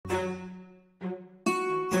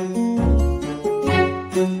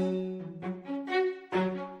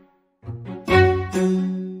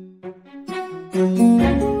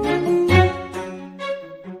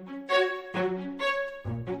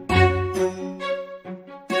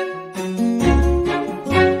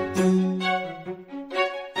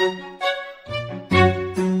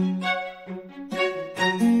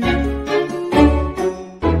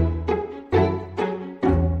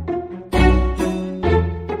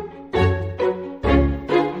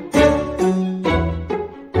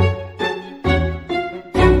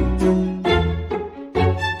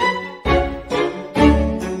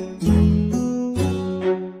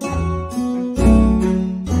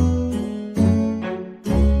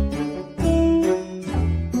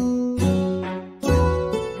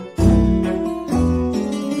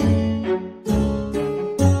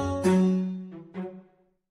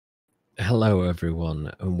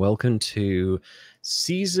everyone, and welcome to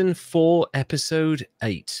Season 4, Episode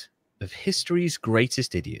 8 of History's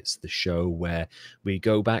Greatest Idiots, the show where we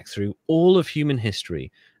go back through all of human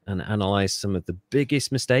history and analyze some of the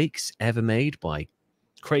biggest mistakes ever made by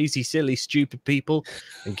crazy, silly, stupid people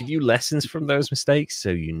and give you lessons from those mistakes so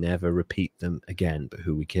you never repeat them again. But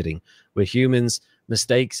who are we kidding? We're humans.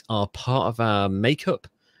 Mistakes are part of our makeup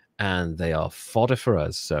and they are fodder for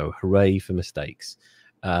us. So hooray for mistakes.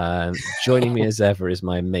 Joining me as ever is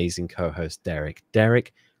my amazing co-host, Derek.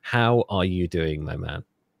 Derek, how are you doing, my man?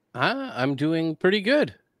 I'm doing pretty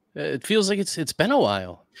good. It feels like it's been a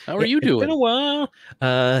while. How are you doing? It's been a while.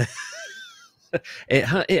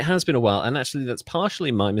 It has been a while, and actually that's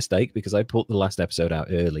partially my mistake because I put the last episode out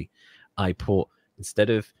early. I put,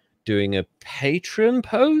 instead of doing a Patreon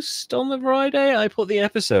post on the Friday, I put the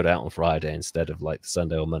episode out on Friday instead of like the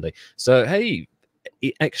Sunday or Monday. So hey,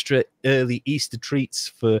 extra early Easter treats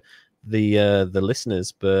for the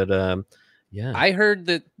listeners. But yeah, I heard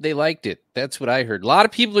that they liked it. That's what I heard. A lot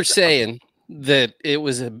of people are saying that it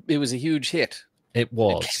was a huge hit. It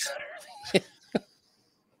was.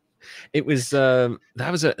 It was that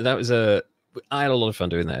was a I had a lot of fun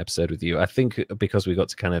doing that episode with you. I think because we got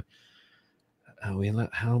to kind of how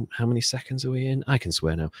many seconds are we in? I can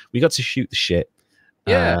swear now. We got to shoot the shit.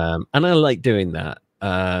 Yeah. And I like doing that.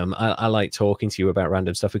 I like talking to you about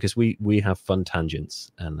random stuff because we have fun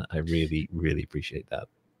tangents, and I really appreciate that.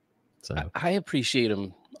 So I appreciate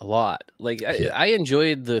them a lot. Like Yeah. I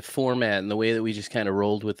enjoyed the format and the way that we just kind of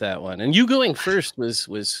rolled with that one. And you going first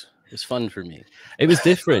was fun for me. It was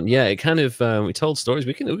different. Yeah, it kind of we told stories.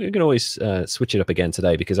 We can always switch it up again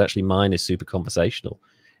today because actually mine is super conversational.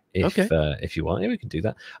 If you want, yeah, we can do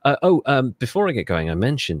that. Before I get going, I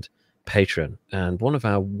mentioned Patreon, and one of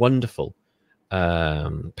our wonderful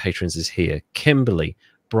patrons is here, Kimberly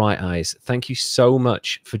Bright Eyes. Thank you so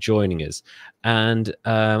much for joining us, and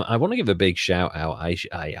I want to give a big shout out.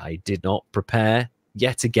 I did not prepare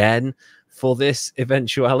yet again for this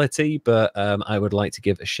eventuality, but I would like to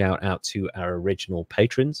give a shout out to our original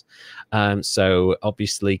patrons. So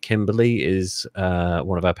obviously Kimberly is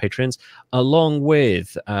one of our patrons, along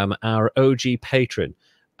with our OG patron.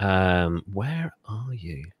 Where are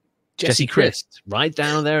you? Jesse Chris, right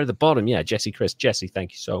down there at the bottom. Yeah, Jesse Chris. Jesse,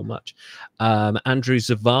 thank you so much. Andrew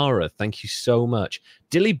Zavara, thank you so much.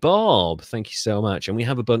 Dilly Bob, thank you so much. And we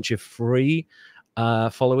have a bunch of free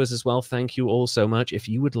followers as well. Thank you all so much. If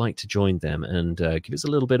you would like to join them and give us a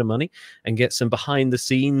little bit of money and get some behind the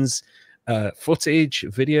scenes footage,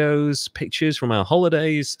 videos, pictures from our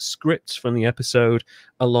holidays, scripts from the episode,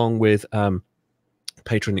 along with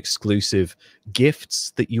patron exclusive gifts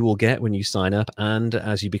that you will get when you sign up and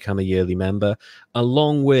as you become a yearly member,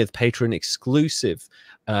 along with patron exclusive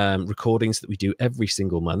recordings that we do every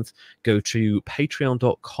single month, go to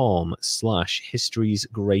patreon.com/history's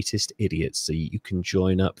greatest idiots so you can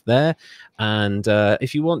join up there. And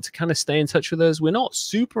if you want to kind of stay in touch with us, we're not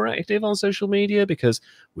super active on social media because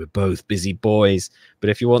we're both busy boys, but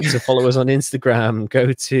if you want to follow us on Instagram,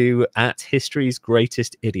 go to @history's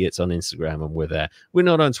greatest idiots on Instagram, and we're there. We're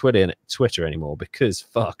not on Twitter anymore because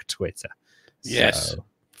fuck Twitter. Yes. So,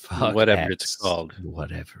 fuck whatever X, it's called.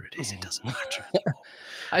 whatever it is, it doesn't matter.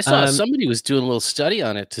 I saw somebody was doing a little study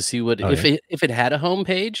on it to see what if it had a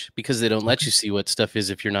homepage, because they don't let you see what stuff is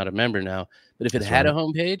if you're not a member now. But if it had a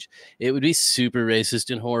homepage, it would be super racist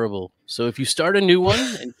and horrible. So if you start a new one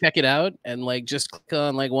and check it out and like just click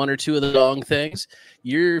on like one or two of the wrong things,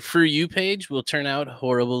 your For You page will turn out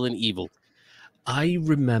horrible and evil. I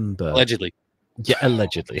remember Allegedly. Yeah,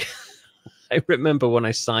 allegedly. I remember when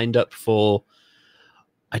I signed up for,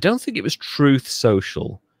 I don't think it was Truth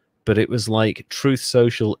Social, but it was like Truth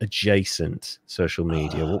Social adjacent social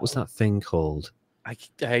media. What was that thing called? I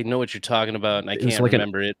know what you're talking about, and I can't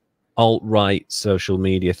remember it. Alt-right social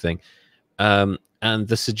media thing. And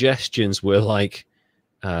the suggestions were like,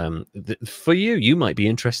 for you might be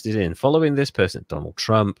interested in following this person, Donald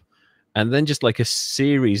Trump, and then just like a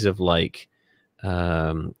series of like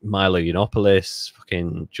Milo Yiannopoulos,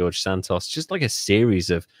 fucking George Santos, just like a series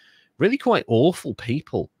of really quite awful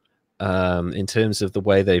people in terms of the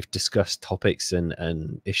way they've discussed topics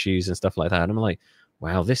and issues and stuff like that. And I'm like,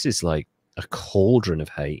 wow, this is like a cauldron of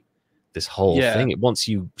hate, this whole thing. It wants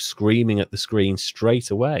you screaming at the screen straight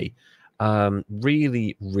away.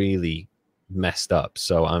 Really messed up.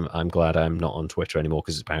 So I'm glad I'm not on Twitter anymore,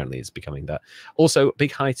 because apparently it's becoming that. Also,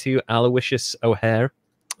 big hi to Aloysius O'Hare.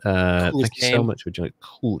 Thank you so much for joining.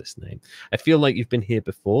 Coolest name. I feel like you've been here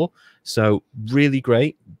before, so really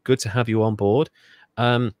great. Good to have you on board.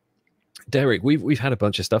 Derek, we've had a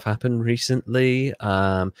bunch of stuff happen recently.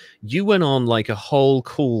 You went on like a whole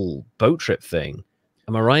cool boat trip thing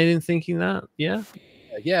Am I right in thinking that? Yeah.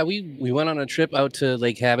 Yeah, we went on a trip out to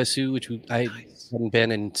Lake Havasu, which I hadn't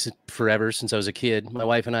been in forever, since I was a kid. My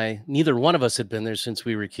wife and I, neither one of us had been there since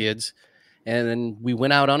we were kids. And then we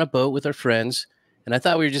went out on a boat with our friends, and I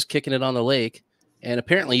thought we were just kicking it on the lake. And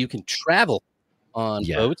apparently you can travel on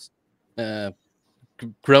boats.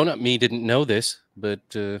 Grown up me didn't know this, but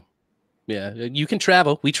yeah, you can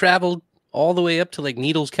travel. We traveled all the way up to like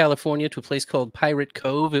Needles, California, to a place called Pirate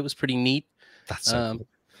Cove. It was pretty neat. That's so cool.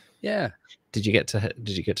 Yeah. Did you get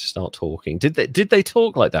to start talking? Did they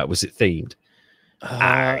talk like that? Was it themed?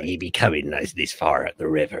 You be coming this far up the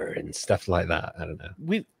river and stuff like that. I don't know.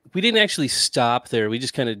 We didn't actually stop there. We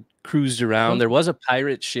just kind of cruised around. There was a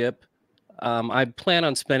pirate ship. I plan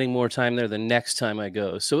on spending more time there the next time I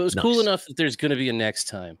go. So it was cool enough that there's going to be a next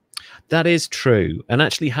time. That is true. And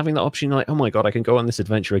actually having that option, like, oh my God, I can go on this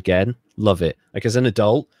adventure again. Love it. Like as an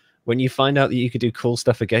adult, when you find out that you could do cool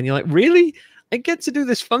stuff again, you're like, really? I get to do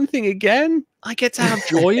this fun thing again? I get to have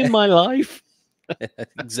joy in my life?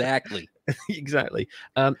 Exactly. Exactly.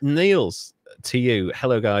 Niels, to you.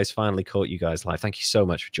 Hello, guys. Finally caught you guys live. Thank you so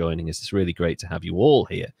much for joining us. It's really great to have you all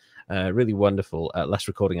here. Really wonderful. Last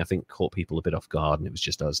recording, I think, caught people a bit off guard, and it was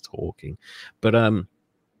just us talking. But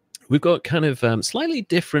we've got kind of slightly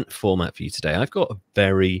different format for you today. I've got a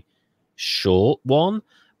very short one,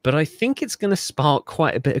 but I think it's going to spark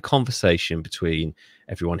quite a bit of conversation between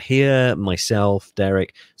everyone here, myself,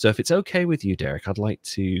 Derek. So if it's okay with you, Derek, I'd like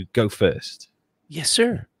to go first. Yes,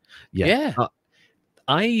 sir. Yeah.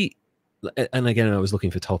 And again, I was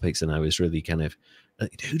looking for topics, and I was really kind of,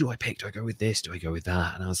 who do I pick? Do I go with this? Do I go with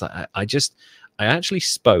that? And I was like, I actually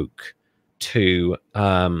spoke to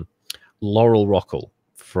Laurel Rockall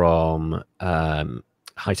from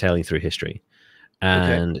Hightailing Through History.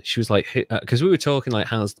 And she was like, because we were talking like,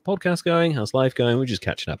 how's the podcast going? How's life going? We're just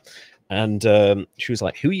catching up. And she was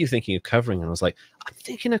like, who are you thinking of covering? And I was like, I'm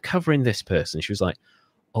thinking of covering this person. She was like,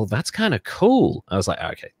 oh, that's kind of cool. I was like,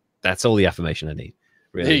 okay, that's all the affirmation I need.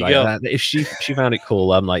 Really, there you go. If she found it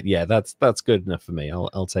cool, I'm like, yeah, that's good enough for me.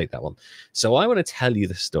 I'll take that one. So I want to tell you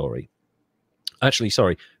the story. Actually,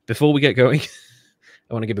 sorry, before we get going,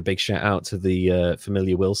 I want to give a big shout out to the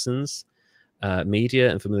Familiar Wilsons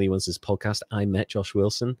media and Familiar Wilsons podcast. I met Josh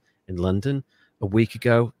Wilson in London a week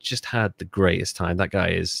ago. Just had the greatest time. That guy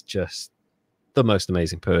is just the most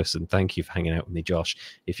amazing person. Thank you for hanging out with me, Josh.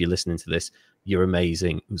 If you're listening to this, you're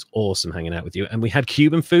amazing. It was awesome hanging out with you. And we had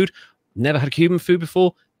Cuban food. Never had Cuban food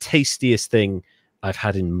before. Tastiest thing I've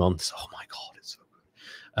had in months. Oh my God, it's so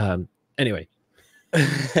good. Anyway,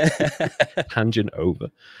 tangent over.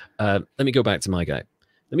 Let me go back to my guy.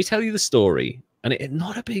 Let me tell you the story. And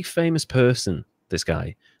not a big famous person, this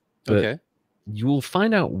guy, but you will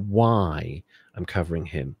find out why I'm covering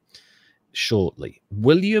him shortly.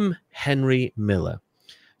 William Henry Miller,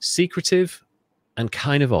 secretive and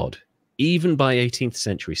kind of odd, even by 18th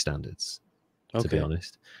century standards, to be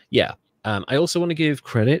honest. Yeah. I also want to give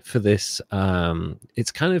credit for this.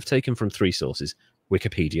 It's kind of taken from three sources.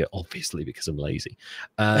 Wikipedia, obviously, because I'm lazy,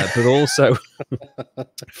 but also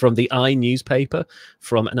from the I newspaper,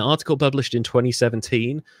 from an article published in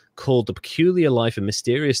 2017 called The Peculiar Life and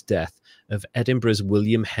Mysterious Death of Edinburgh's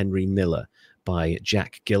William Henry Miller by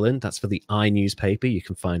Jack Gillen. That's for the I newspaper. You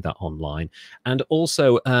can find that online. And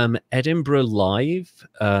also Edinburgh Live,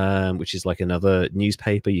 which is like another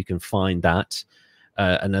newspaper. You can find that,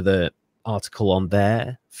 another article on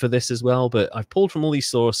there for this as well. But I've pulled from all these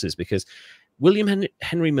sources because William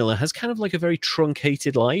Henry Miller has kind of like a very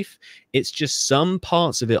truncated life. It's just some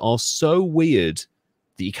parts of it are so weird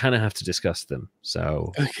that you kind of have to discuss them.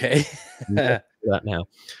 So that now.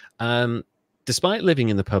 Despite living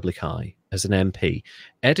in the public eye as an MP,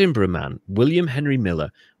 Edinburgh man William Henry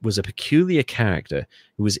Miller was a peculiar character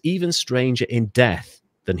who was even stranger in death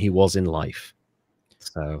than he was in life.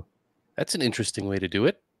 So that's an interesting way to do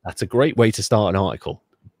it. That's a great way to start an article.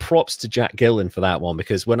 Props to Jack Gillen for that one,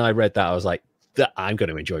 because when I read that, I was like, I'm going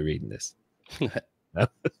to enjoy reading this.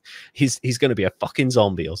 He's going to be a fucking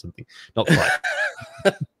zombie or something. Not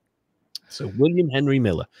quite. So William Henry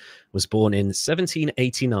Miller was born in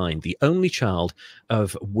 1789, the only child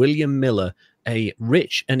of William Miller, a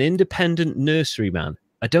rich and independent nurseryman.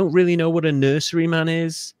 I don't really know what a nurseryman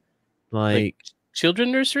is. Like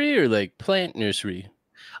children nursery or like plant nursery?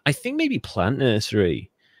 I think maybe plant nursery,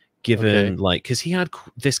 given like, because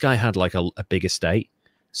this guy had like a big estate.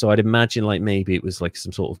 So I'd imagine like maybe it was like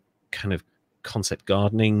some sort of kind of concept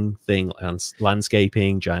gardening thing,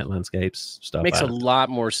 landscaping, giant landscapes stuff. Makes a lot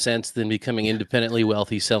more sense than becoming independently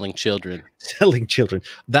wealthy selling children. Selling children.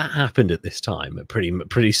 That happened at this time. I'm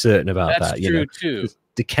pretty certain about that. That's true too.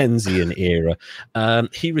 Dickensian era.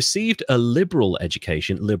 He received a liberal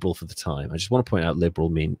education, liberal for the time. I just want to point out liberal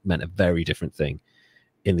meant a very different thing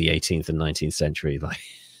in the 18th and 19th century. Like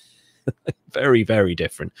very, very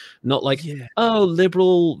different. Not like, oh,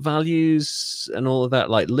 liberal values and all of that.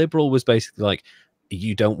 Like liberal was basically like,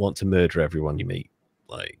 you don't want to murder everyone you meet.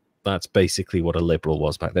 Like that's basically what a liberal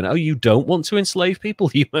was back then. Oh, you don't want to enslave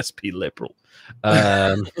people? You must be liberal.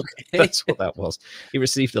 That's what that was. He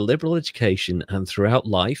received a liberal education and throughout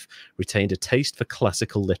life retained a taste for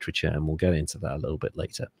classical literature. And we'll get into that a little bit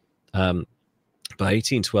later. By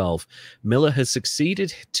 1812, Miller had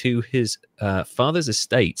succeeded to his father's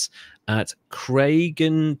estates at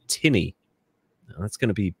Craigentinney. That's going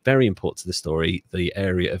to be very important to the story, the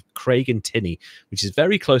area of Craigentinney, which is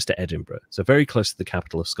very close to Edinburgh, so very close to the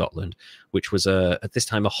capital of Scotland, which was at this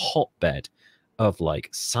time a hotbed of like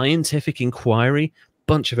scientific inquiry,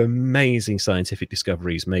 bunch of amazing scientific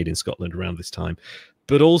discoveries made in Scotland around this time,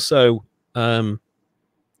 but also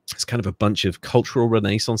it's kind of a bunch of cultural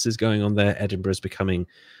renaissances going on there. Edinburgh's becoming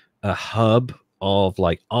a hub of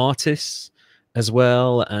like artists as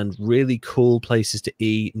well, and really cool places to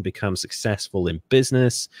eat and become successful in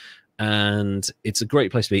business. And it's a great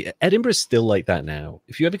place to be. Edinburgh's still like that now.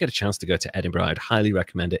 If you ever get a chance to go to Edinburgh, I'd highly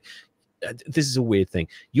recommend it. This is a weird thing.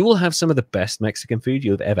 You will have some of the best Mexican food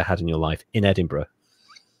you've ever had in your life in Edinburgh.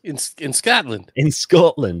 In Scotland? In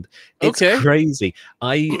Scotland. It's crazy.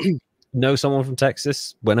 I know someone from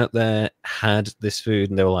Texas, went up there, had this food,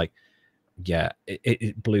 and they were like, yeah,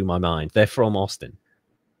 it blew my mind. They're from Austin.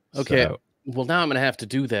 Okay. So, well, now I'm going to have to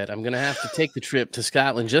do that. I'm going to have to take the trip to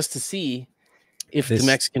Scotland just to see if the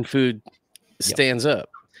Mexican food stands up.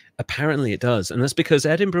 Apparently it does. And that's because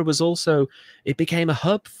Edinburgh was also, it became a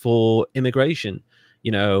hub for immigration.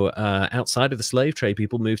 You know, outside of the slave trade,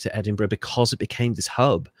 people moved to Edinburgh because it became this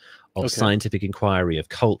hub of scientific inquiry, of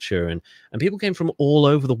culture. And people came from all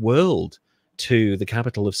over the world to the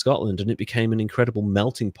capital of Scotland, and it became an incredible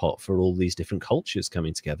melting pot for all these different cultures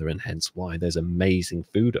coming together, and hence why there's amazing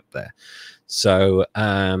food up there. So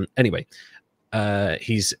anyway,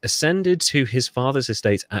 he's ascended to his father's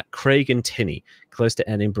estate at Craigentinney, close to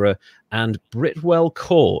Edinburgh, and Britwell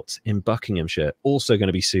Court in Buckinghamshire, also going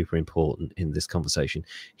to be super important in this conversation.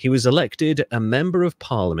 He was elected a member of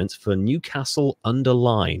Parliament for Newcastle under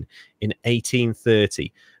Lyne in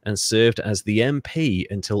 1830 and served as the MP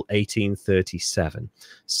until 1837.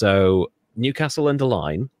 So Newcastle under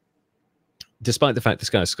Lyne, despite the fact this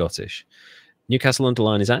guy's Scottish, Newcastle under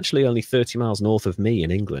Lyne is actually only 30 miles north of me in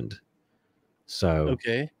England. So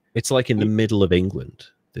it's like in the middle of England,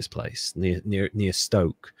 this place, near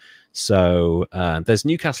Stoke. So there's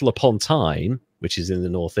Newcastle upon Tyne, which is in the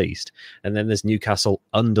northeast, and then there's Newcastle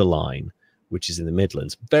under Lyne, which is in the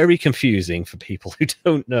Midlands. Very confusing for people who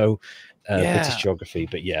don't know British geography,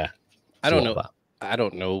 but I don't know. I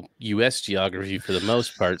don't know U.S. geography for the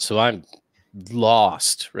most part, so I'm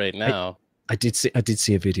lost right now. I did see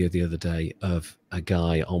a video the other day of a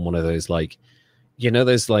guy on one of those, like, you know,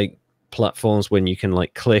 those like platforms when you can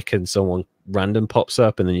like click and someone random pops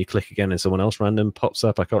up, and then you click again and someone else random pops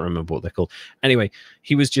up. I can't remember what they're called. Anyway,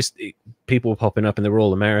 he was just, people were popping up and they were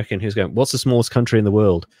all American. He was going, what's the smallest country in the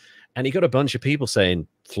world? And he got a bunch of people saying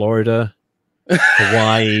Florida,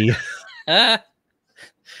 Hawaii.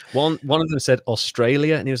 One of them said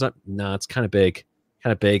Australia, and he was like, nah, it's kind of big,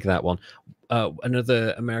 that one.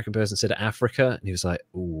 Another American person said Africa, and he was like,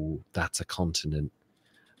 ooh, that's a continent.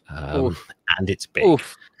 And it's big.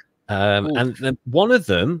 And then one of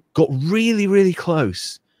them got really, really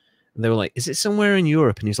close, and they were like, is it somewhere in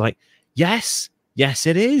Europe? And he's like, yes,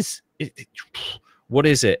 it is. What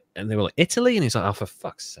is it? And they were like, Italy. And he's like, oh, for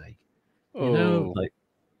fuck's sake. You know, like,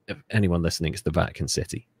 if anyone listening, it's the Vatican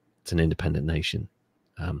City. It's an independent nation.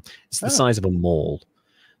 It's the size of a mall.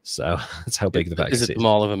 So that's how big the Vatican City is. Is it the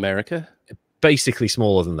Mall of America? Basically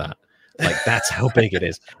smaller than that. Like, that's how big it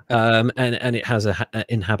is. And it has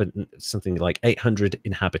something like 800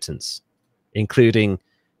 inhabitants, including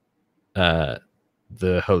the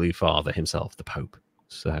Holy Father himself, the Pope.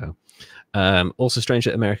 So also strange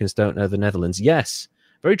that Americans don't know the Netherlands. Yes,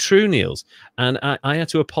 very true, Niels. And I had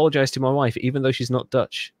to apologize to my wife, even though she's not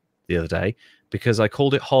Dutch, the other day, because I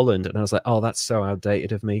called it Holland, and I was like, oh, that's so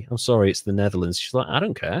outdated of me. I'm sorry, it's the Netherlands. She's like, I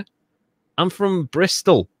don't care. I'm from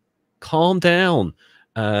Bristol. Calm down.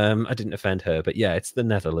 I didn't offend her, but yeah, it's the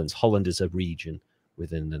Netherlands. Holland is a region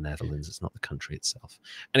within the Netherlands. It's not the country itself.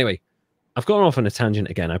 Anyway, I've gone off on a tangent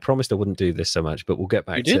again. I promised I wouldn't do this so much, but we'll get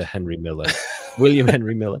back to Henry Miller, William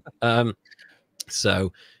Henry Miller.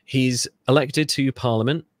 So he's elected to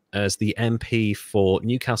Parliament as the MP for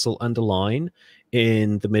Newcastle under Lyne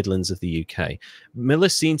in the Midlands of the UK. Miller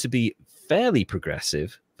seemed to be fairly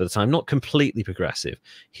progressive for the time, not completely progressive.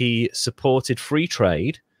 He supported free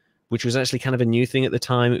trade, which was actually kind of a new thing at the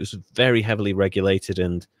time. It was very heavily regulated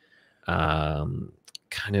and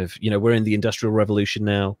kind of, we're in the Industrial Revolution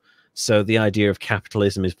now. So the idea of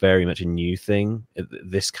capitalism is very much a new thing.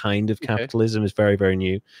 This kind of capitalism is very, very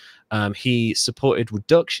new. He supported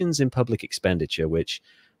reductions in public expenditure, which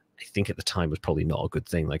I think at the time was probably not a good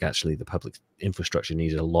thing. Like, actually, the public infrastructure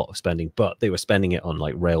needed a lot of spending, but they were spending it on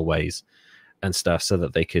like railways and stuff so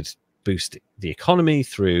that they could boost the economy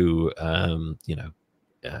through,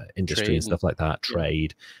 industry and stuff like that,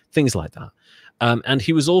 trade, things like that. And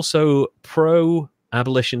he was also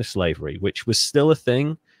pro-abolition of slavery, which was still a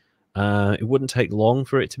thing. It wouldn't take long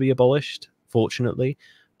for it to be abolished, fortunately,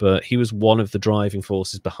 but he was one of the driving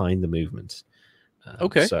forces behind the movement.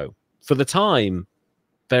 So for the time,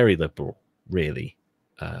 very liberal, really,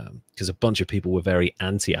 because a bunch of people were very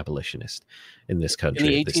anti-abolitionist in this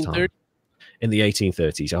country at this time. In the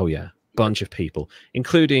 1830s, oh yeah, bunch of people,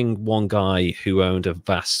 including one guy who owned a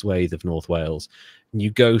vast swathe of North Wales. And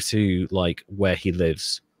you go to like where he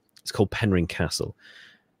lives, it's called Penrhyn Castle,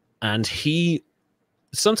 and he.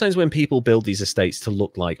 Sometimes when people build these estates to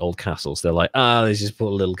look like old castles, they're like, let's just put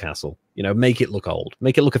a little castle, make it look old,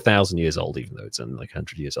 make it look 1,000 years old, even though it's only like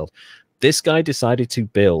 100 years old. This guy decided to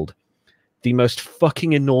build the most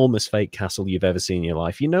fucking enormous fake castle you've ever seen in your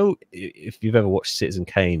life. If you've ever watched Citizen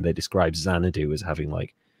Kane, they describe Xanadu as having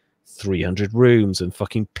like 300 rooms and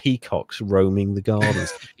fucking peacocks roaming the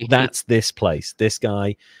gardens. That's this place. This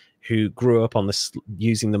guy who grew up on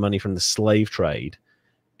using the money from the slave trade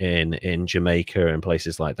in Jamaica and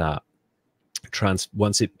places like that.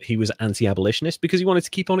 He was anti-abolitionist because he wanted to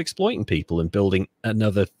keep on exploiting people and building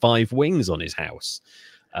another 5 wings on his house.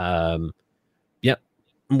 When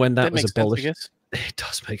that was abolished, it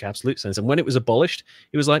does make absolute sense. And when it was abolished,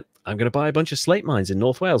 he was like, I'm going to buy a bunch of slate mines in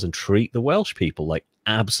North Wales and treat the Welsh people like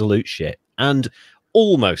absolute shit and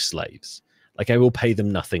almost slaves. Like, I will pay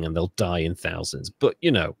them nothing and they'll die in thousands, but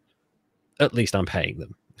at least I'm paying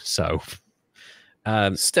them. So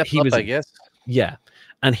step up, I guess. Yeah.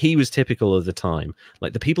 And he was typical of the time.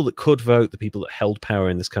 Like, the people that could vote, the people that held power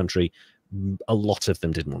in this country, a lot of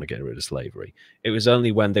them didn't want to get rid of slavery. It was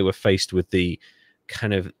only when they were faced with the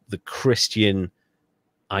kind of the Christian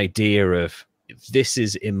idea of this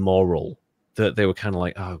is immoral that they were kind of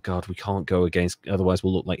like, oh God, we can't go against, otherwise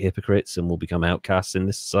we'll look like hypocrites and we'll become outcasts in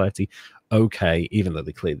this society. Okay, even though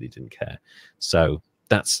they clearly didn't care. So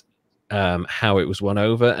that's how it was won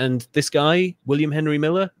over. And this guy, William Henry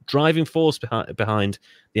Miller, driving force behind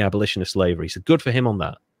the abolition of slavery. So good for him on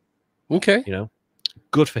that. Okay.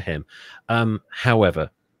 Good for him.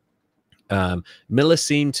 However, Miller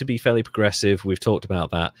seemed to be fairly progressive. We've talked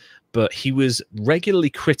about that. But he was regularly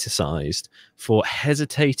criticized for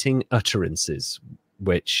hesitating utterances,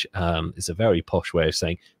 which is a very posh way of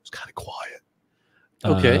saying it was kind of quiet.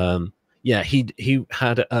 Okay. Yeah, he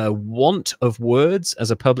had a want of words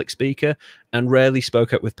as a public speaker and rarely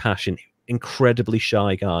spoke up with passion. Incredibly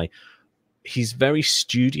shy guy. He's very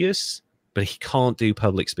studious, but he can't do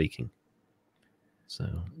public speaking. So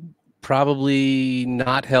probably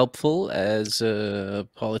not helpful as a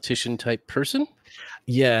politician type person.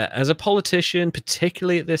 Yeah, as a politician,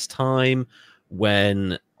 particularly at this time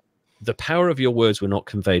when the power of your words were not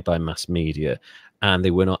conveyed by mass media and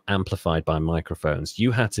they were not amplified by microphones,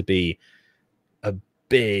 you had to be a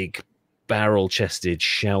big, barrel-chested,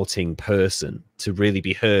 shouting person to really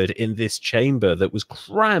be heard in this chamber that was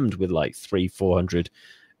crammed with like 300-400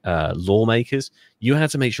 lawmakers. You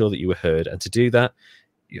had to make sure that you were heard, and to do that,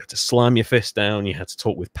 you had to slam your fist down, you had to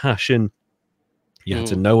talk with passion, you had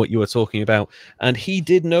to know what you were talking about. And he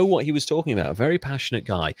did know what he was talking about. A very passionate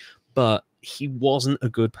guy, but he wasn't a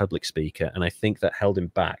good public speaker. And I think that held him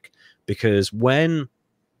back, because when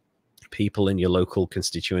people in your local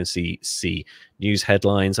constituency see news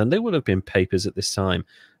headlines, and there would have been papers at this time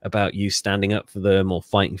about you standing up for them or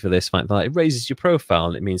fighting for this, fighting for that, it raises your profile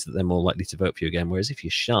and it means that they're more likely to vote for you again. Whereas if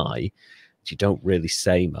you're shy, if you don't really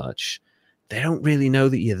say much, they don't really know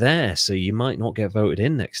that you're there. So you might not get voted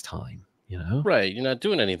in next time. Right? You're not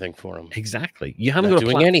doing anything for them. Exactly. You haven't got a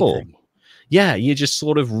platform. Anything. Yeah, you're just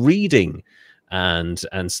sort of reading and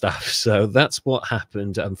stuff. So that's what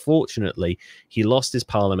happened. Unfortunately, he lost his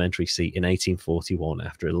parliamentary seat in 1841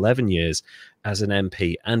 after 11 years as an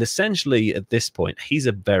MP. And essentially, at this point, he's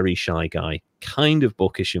a very shy guy, kind of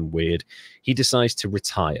bookish and weird. He decides to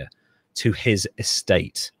retire to his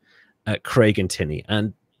estate at Craig and Tinney.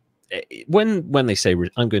 And when they say,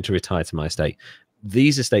 I'm going to retire to my estate,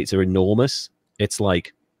 these estates are enormous. It's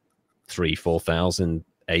like 3,000-4,000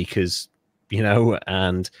 acres,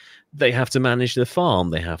 and they have to manage the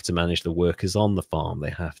farm. They have to manage the workers on the farm.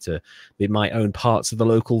 They might own parts of the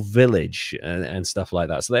local village and stuff like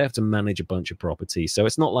that. So they have to manage a bunch of property. So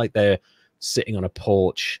it's not like they're sitting on a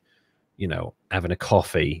porch, you know, having a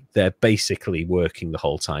coffee. They're basically working the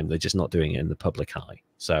whole time. They're just not doing it in the public eye.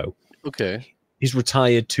 So okay, he's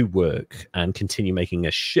retired to work and continue making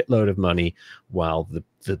a shitload of money while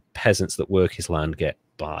the peasants that work his land get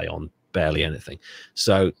by on barely anything.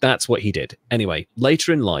 So that's what he did. Anyway,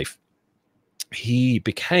 later in life, he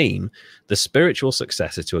became the spiritual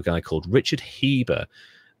successor to a guy called Richard Heber,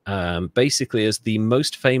 basically as the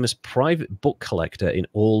most famous private book collector in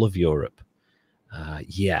all of Europe.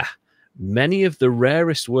 Yeah. Many of the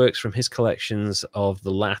rarest works from his collections of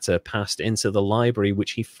the latter passed into the library,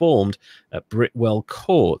 which he formed at Britwell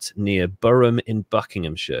Court near Burham in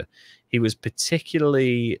Buckinghamshire. He was particular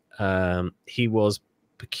in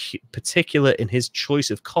his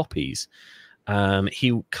choice of copies.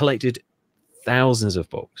 He collected thousands of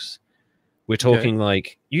books. We're talking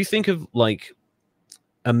like, you think of like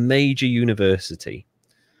a major university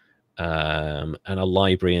and a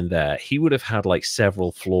library in there. He would have had like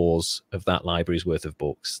several floors of that library's worth of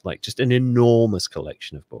books, like just an enormous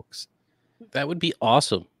collection of books. That would be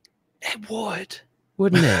awesome. It would,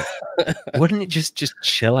 wouldn't it? Wouldn't it just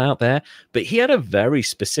chill out there? But he had a very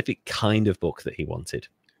specific kind of book that he wanted.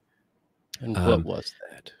 And what was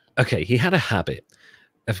that? Okay, he had a habit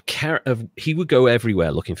of he would go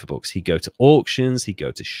everywhere looking for books. He'd go to auctions, he'd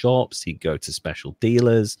go to shops, he'd go to special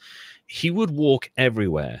dealers. He would walk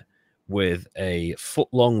everywhere with a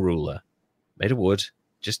foot-long ruler made of wood,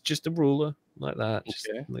 just a ruler like that.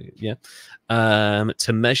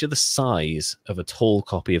 To measure the size of a tall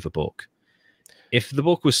copy of a book. If the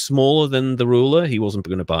book was smaller than the ruler, he wasn't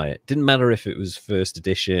going to buy it. Didn't matter if it was first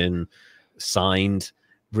edition, signed,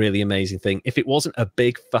 really amazing thing. If it wasn't a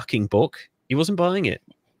big fucking book, he wasn't buying it.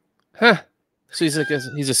 Huh. So he's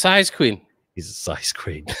a size queen. He's a size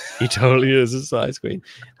queen. He totally is a size queen.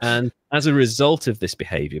 And as a result of this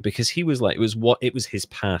behavior, because he was like, it was his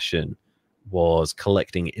passion, was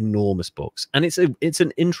collecting enormous books. And it's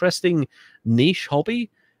an interesting niche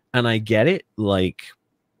hobby. And I get it. Like,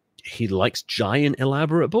 he likes giant,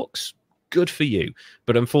 elaborate books. Good for you.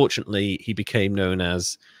 But unfortunately, he became known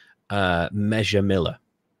as Measure Miller.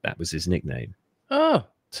 That was his nickname. Oh,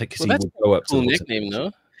 so well, that's a cool nickname,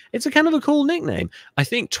 though. It's a kind of a cool nickname. I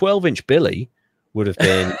think 12-inch Billy would have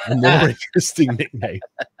been a more interesting nickname.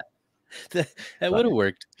 That would have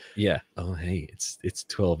worked. Yeah. Oh, hey, it's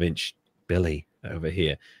 12-inch Billy over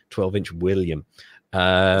here. 12-inch William.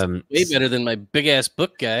 Way better than my big-ass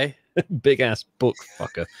book guy. Big-ass book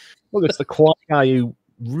fucker. Well, it's the quiet guy who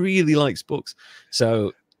really likes books.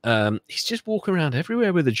 So he's just walking around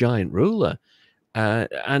everywhere with a giant ruler.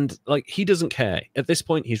 And like, he doesn't care. At this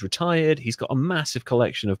point, he's retired. He's got a massive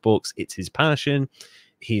collection of books. It's his passion.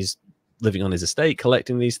 He's living on his estate,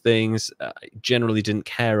 collecting these things. Generally didn't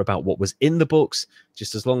care about what was in the books,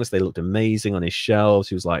 just as long as they looked amazing on his shelves.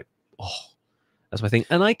 He was like, oh, that's my thing.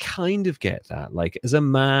 And I kind of get that. Like, as a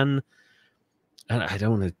man, and I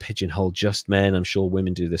don't want to pigeonhole just men. I'm sure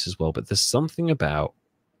women do this as well. But there's something about,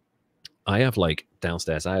 I have like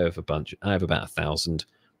downstairs, I have about 1,000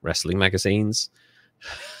 wrestling magazines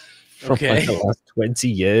from like the last 20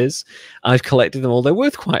 years. I've collected them all. They're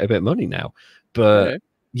worth quite a bit of money now. But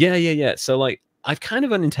yeah. So like, I've kind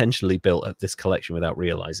of unintentionally built up this collection without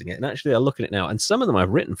realizing it. And actually I look at it now, and some of them I've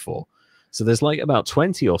written for. So there's like about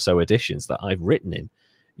 20 or so editions that I've written in,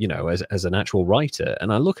 you know, as an actual writer.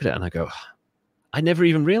 And I look at it and I go, I never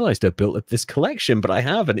even realized I built up this collection, but I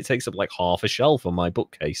have. And it takes up like half a shelf on my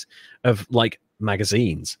bookcase of like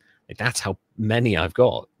magazines. That's how many I've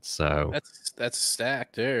got. So that's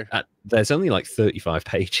stacked there. There's only like 35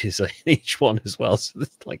 pages in each one as well. So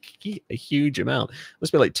there's like a huge amount.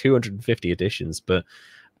 Must be like 250 editions. But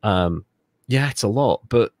yeah, it's a lot.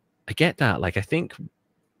 But I get that. Like, I think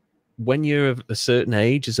when you're of a certain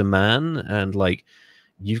age as a man, and like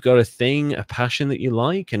you've got a passion that you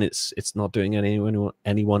like, and it's not doing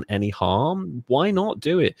anyone any harm, why not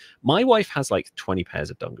do it? My wife has like 20 pairs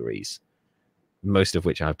of dungarees, most of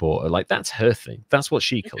which I bought her. Like, that's her thing. That's what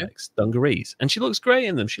she collects, dungarees. And she looks great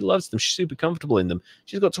in them. She loves them. She's super comfortable in them.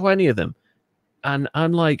 She's got 20 of them. And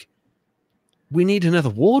I'm like, we need another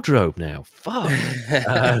wardrobe now. Fuck.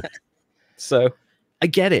 So I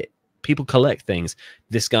get it. People collect things.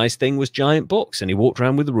 This guy's thing was giant books, and he walked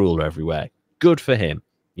around with a ruler everywhere. Good for him.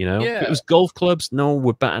 You know, if it was golf clubs, no one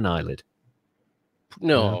would bat an eyelid.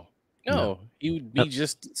 No. He would be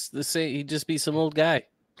just the same. He'd just be some old guy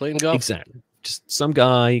playing golf. Exactly. Just some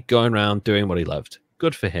guy going around doing what he loved.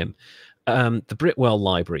 Good for him. The Britwell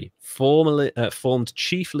Library, formed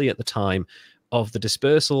chiefly at the time of the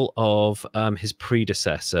dispersal of his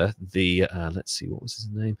predecessor, the let's see, what was his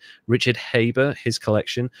name, Richard Haber, his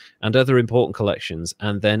collection, and other important collections,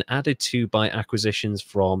 and then added to by acquisitions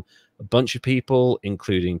from a bunch of people,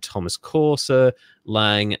 including Thomas Corser,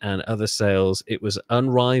 Lang, and other sales. It was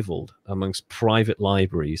unrivaled amongst private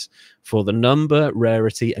libraries for the number,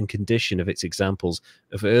 rarity, and condition of its examples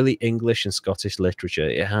of early English and Scottish literature.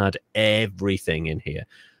 It had everything in here,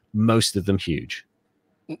 most of them huge.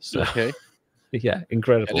 So, okay. Yeah,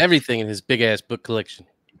 incredible. And everything in his big-ass book collection.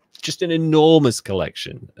 Just an enormous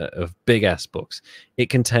collection of big-ass books. It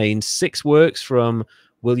contains 6 works from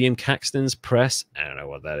William Caxton's press. I don't know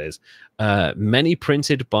what that is. Many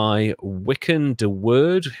printed by Wynkyn de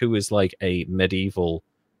Worde, who is like a medieval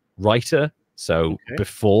writer, so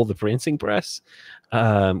before the printing press,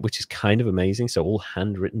 which is kind of amazing. So all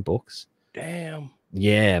handwritten books. Damn.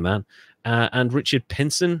 Yeah, man. And Richard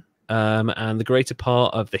Pinson, and the greater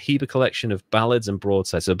part of the Heber collection of ballads and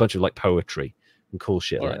broadsides, so a bunch of like poetry and cool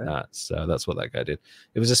shit like that. So that's what that guy did.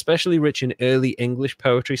 It was especially rich in early English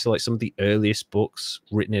poetry, so like some of the earliest books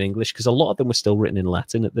written in English, because a lot of them were still written in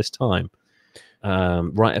Latin at this time,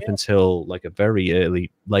 right up until like a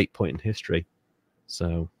very late point in history.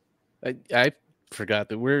 So I forgot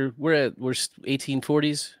that we're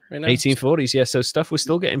 1840s right now. 1840s, yeah. So stuff was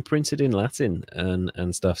still getting printed in Latin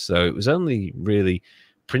and stuff. So it was only really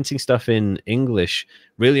printing stuff in English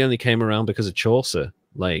really only came around because of Chaucer,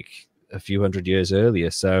 like a few hundred years earlier.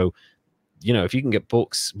 So, you know, if you can get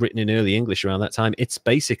books written in early English around that time, it's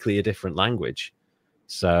basically a different language.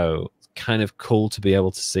 So kind of cool to be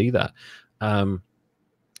able to see that.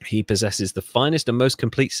 He possesses the finest and most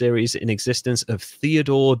complete series in existence of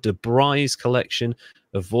Theodore de Brye's collection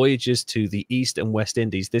of voyages to the East and West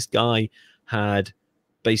Indies. This guy had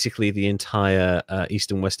basically the entire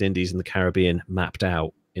East and West Indies and the Caribbean mapped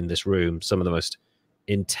out in this room. Some of the most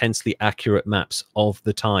intensely accurate maps of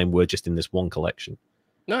the time were just in this one collection.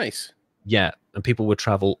 Nice. Yeah, and people would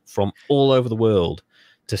travel from all over the world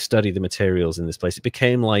to study the materials in this place. It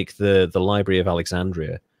became like the Library of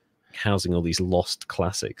Alexandria, housing all these lost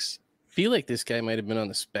classics. I feel like this guy might have been on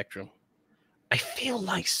the spectrum. I feel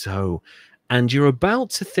like so. And you're about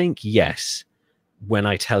to think yes when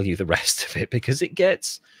I tell you the rest of it, because it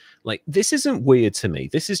gets like, this isn't weird to me.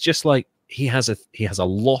 This is just like he has a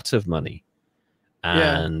lot of money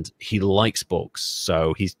and he likes books,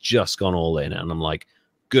 so he's just gone all in, and I'm like,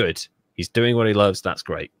 good, he's doing what he loves, that's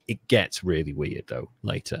great. It gets really weird though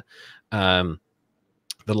later. The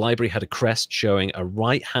library had a crest showing a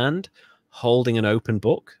right hand holding an open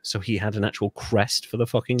book, so he had an actual crest for the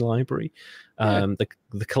fucking library. The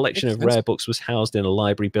collection of rare books was housed in a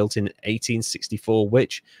library built in 1864,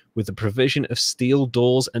 which, with the provision of steel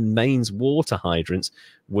doors and mains water hydrants,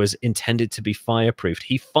 was intended to be fireproofed.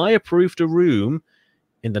 He fireproofed a room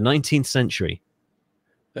in the 19th century.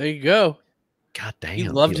 There you go. God damn. He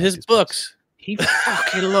loved his books. He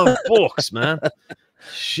fucking loved books, man.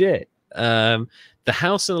 Shit. The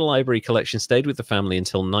house and the library collection stayed with the family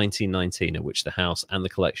until 1919, at which the house and the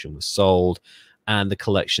collection was sold and the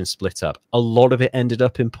collection split up. A lot of it ended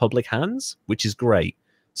up in public hands, which is great.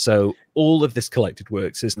 So all of this collected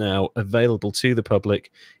works is now available to the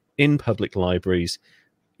public in public libraries.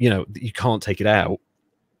 You know, you can't take it out,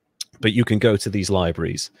 but you can go to these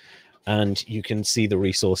libraries and you can see the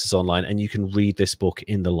resources online, and you can read this book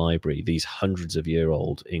in the library, these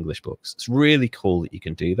hundreds-of-year-old English books. It's really cool that you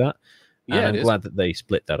can do that. Yeah, and I'm glad that they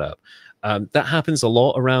split that up. That happens a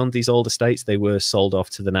lot around these old estates. They were sold off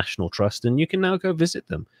to the National Trust, and you can now go visit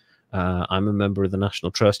them. I'm a member of the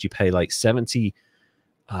National Trust. You pay like $75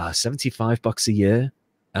 a year,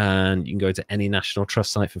 and you can go to any National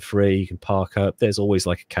Trust site for free. You can park up. There's always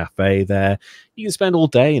like a cafe there. You can spend all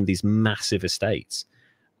day in these massive estates,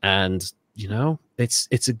 and you know,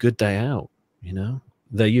 it's a good day out. You know,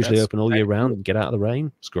 they're usually open all year round and get out of the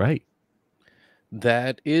rain. It's great.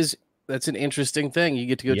 That's an interesting thing. You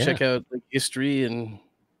get to go check out like history and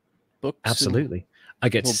books. Absolutely. I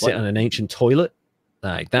get to sit on an ancient toilet.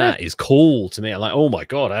 Like, that is cool to me. I'm like, oh my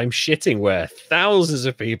God, I'm shitting where thousands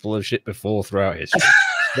of people have shit before throughout history.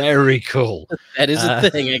 Very cool. That is a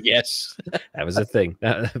thing, I guess. That was a thing.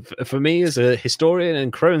 For me, as a historian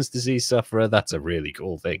and Crohn's disease sufferer, that's a really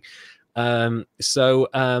cool thing.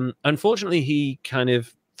 Unfortunately, he kind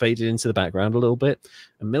of faded into the background a little bit.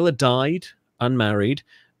 And Miller died unmarried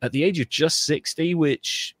at the age of just 60,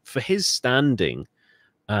 which for his standing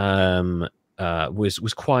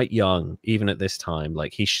was quite young, even at this time.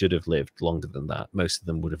 Like, he should have lived longer than that. Most of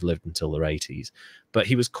them would have lived until their 80s. But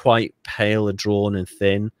he was quite pale and drawn and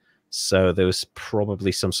thin, so there was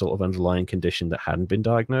probably some sort of underlying condition that hadn't been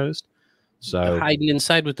diagnosed. So hiding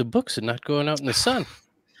inside with the books and not going out in the sun.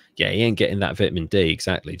 Yeah, he ain't getting that vitamin D,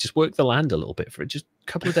 exactly. Just work the land a little bit for just a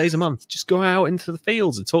couple of days a month. Just go out into the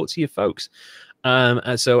fields and talk to your folks.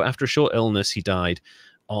 And so after a short illness, he died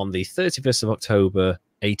on the 31st of October,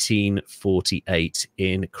 1848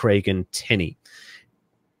 in Craigen-Tinney.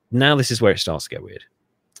 Now this is where it starts to get weird.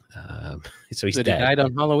 So he's dead. He died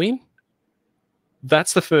on Halloween?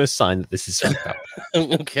 That's the first sign that this is about.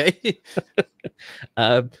 Okay.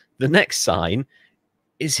 The next sign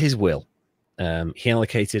is his will. He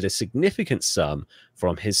allocated a significant sum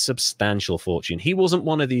from his substantial fortune. He wasn't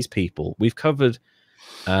one of these people. We've covered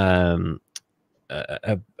a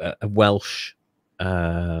Welsh,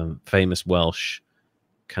 famous Welsh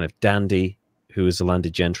kind of dandy who was a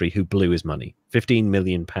landed gentry who blew his money. £15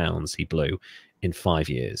 million he blew in 5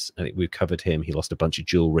 years. I think we've covered him. He lost a bunch of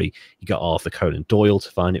jewelry. He got Arthur Conan Doyle to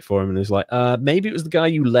find it for him, and he was like, maybe it was the guy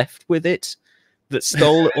you left with it that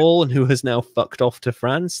stole it all and who has now fucked off to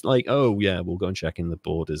France. Like, oh yeah, we'll go and check in the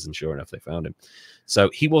borders, and sure enough, they found him. So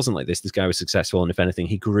he wasn't like this. This guy was successful, and if anything,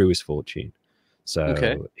 he grew his fortune.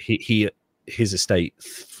 So his estate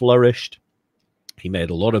flourished. He made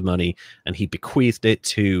a lot of money, and he bequeathed it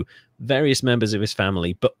to various members of his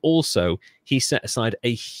family, but also he set aside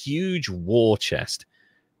a huge war chest,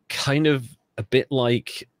 kind of a bit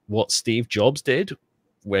like what Steve Jobs did,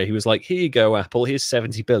 where he was like, here you go, Apple, here's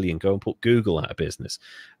 70 billion, go and put Google out of business.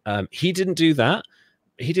 He didn't do that.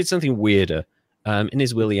 He did something weirder. In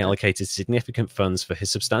his will, he allocated significant funds for his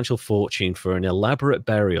substantial fortune for an elaborate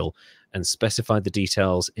burial and specified the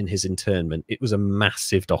details in his interment. It was a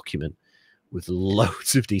massive document with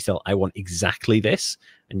loads of detail. I want exactly this,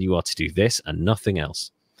 and you are to do this and nothing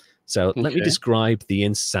else. So let me describe the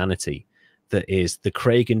insanity that is the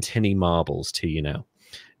Craigen-Tinney marbles to you now.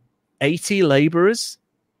 80 laborers,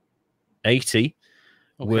 80,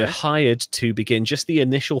 were hired to begin just the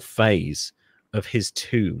initial phase of his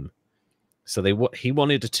tomb. So he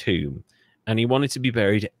wanted a tomb, and he wanted to be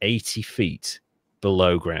buried 80 feet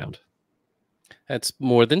below ground. That's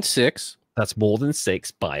more than 6. That's more than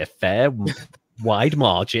 6 by a fair wide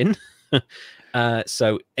margin.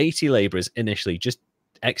 So 80 laborers initially just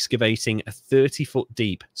excavating a 30-foot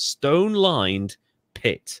deep stone-lined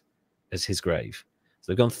pit as his grave.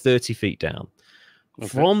 So they've gone 30 feet down.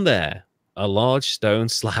 From there, a large stone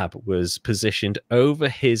slab was positioned over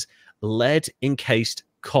his lead-encased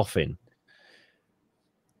coffin.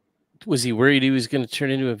 Was he worried he was going to turn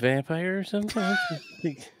into a vampire or something?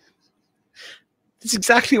 That's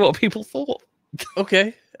exactly what people thought.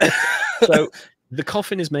 Okay. So the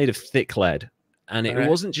coffin is made of thick lead, and it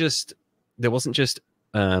wasn't just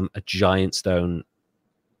a giant stone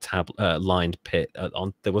lined pit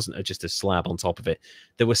on. There wasn't just a slab on top of it.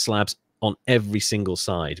 There were slabs on every single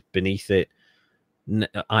side, beneath it,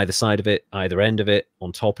 either side of it, either end of it,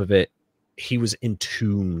 on top of it. He was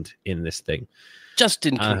entombed in this thing, just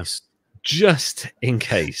in case. Just in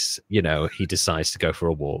case, he decides to go for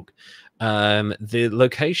a walk. The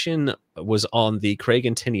location was on the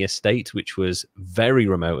Craigen-Tinney estate, which was very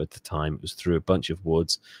remote at the time. It was through a bunch of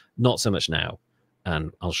woods, not so much now,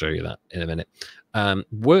 and I'll show you that in a minute.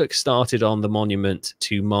 Work started on the monument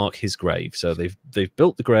to mark his grave. So they've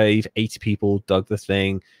built the grave. 80 people dug the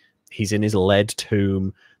thing. He's in his lead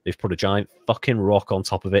tomb. They've put a giant fucking rock on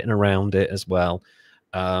top of it and around it as well.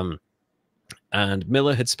 And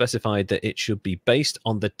Miller had specified that it should be based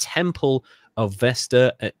on the Temple of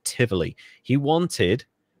Vesta at Tivoli. He wanted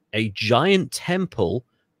a giant temple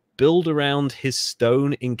built around his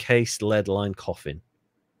stone-encased lead-lined coffin.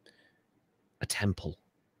 A temple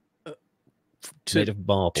made of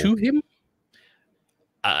marble. To him?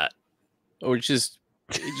 Or just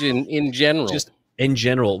in general? Just in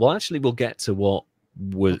general. Well, actually, we'll get to what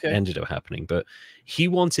ended up happening, but he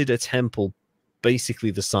wanted a temple basically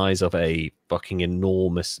the size of a fucking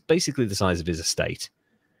enormous, basically the size of his estate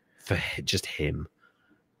for just him.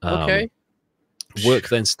 Work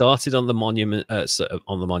then started on the monument.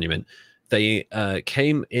 They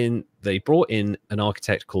they brought in an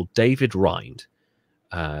architect called David Rind,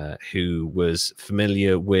 who was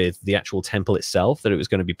familiar with the actual temple itself that it was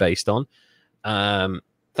going to be based on.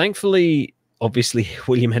 Thankfully, obviously,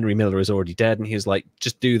 William Henry Miller is already dead, and he was like,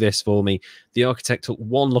 just do this for me. The architect took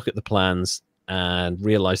one look at the plans and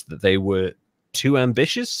realized that they were too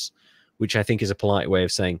ambitious, which I think is a polite way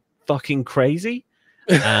of saying fucking crazy.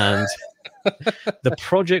 And the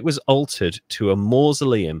project was altered to a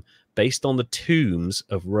mausoleum based on the tombs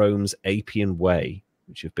of Rome's Appian Way,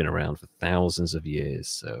 which have been around for thousands of years.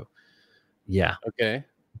 So, yeah. Okay.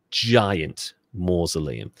 Giant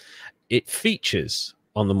mausoleum. It features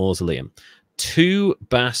on the mausoleum 2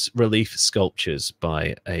 bas-relief sculptures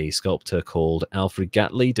by a sculptor called Alfred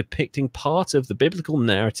Gatley depicting part of the biblical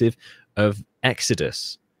narrative of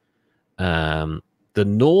Exodus. The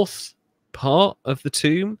north part of the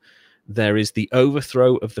tomb, there is the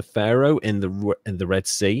overthrow of the pharaoh in the Red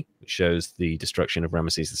Sea, which shows the destruction of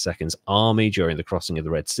Ramesses II's army during the crossing of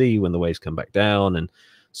the Red Sea when the waves come back down and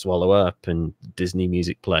swallow up, and Disney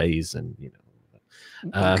music plays, and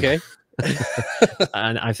okay.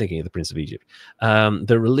 And I'm thinking of the Prince of Egypt.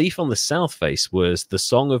 The relief on the south face was the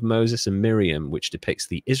Song of Moses and Miriam, which depicts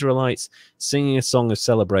the Israelites singing a song of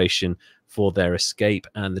celebration for their escape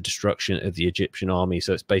and the destruction of the Egyptian army.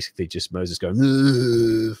 So it's basically just Moses going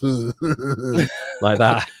like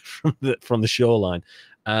that from the shoreline.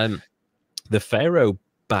 The Pharaoh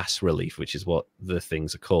bas relief, which is what the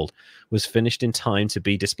things are called, was finished in time to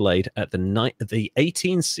be displayed at the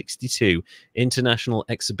 1862 International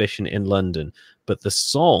Exhibition in London. But the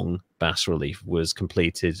song bas relief was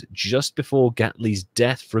completed just before Gatli's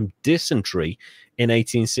death from dysentery in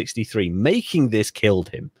 1863, making this killed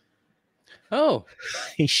him. Oh,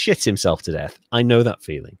 he shit himself to death. I know that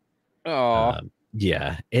feeling. Oh,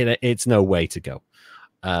 yeah, it's no way to go.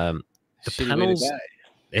 The panels.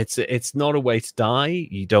 It's not a way to die.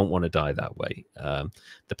 You don't want to die that way.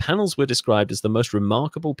 The panels were described as the most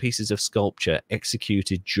remarkable pieces of sculpture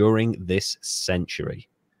executed during this century.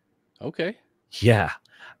 Okay. Yeah,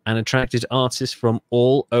 and attracted artists from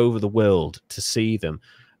all over the world to see them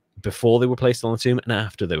before they were placed on the tomb and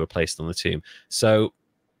after they were placed on the tomb. So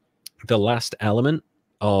the last element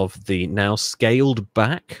of the now scaled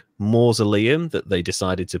back mausoleum that they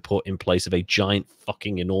decided to put in place of a giant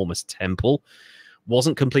fucking enormous temple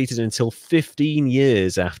wasn't completed until 15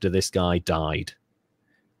 years after this guy died.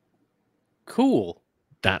 Cool.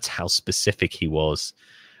 That's how specific he was.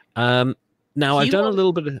 Now, I've done a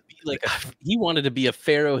little bit of... he wanted to be a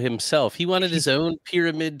pharaoh himself. He wanted his own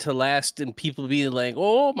pyramid to last and people being like,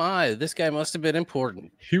 oh my, this guy must have been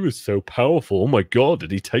important. He was so powerful. Oh my God,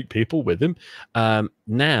 did he take people with him?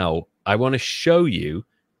 Now, I want to show you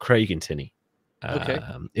Craigentinny. Okay.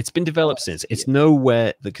 It's been developed since. It's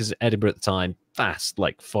nowhere, because Edinburgh at the time, vast,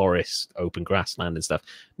 like forest, open grassland and stuff.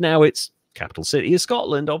 Now it's capital city of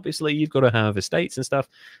Scotland. Obviously, you've got to have estates and stuff.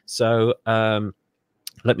 So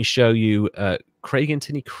let me show you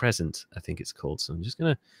Craigentinny Crescent, I think it's called. So I'm just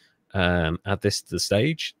going to add this to the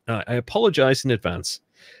stage. I apologize in advance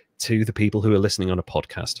to the people who are listening on a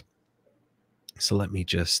podcast. So let me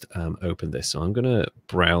just open this. So I'm going to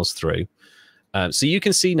browse through. So you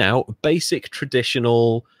can see now basic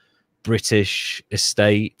traditional British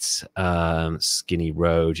estate, skinny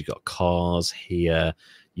road. You've got cars here.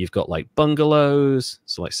 You've got like bungalows,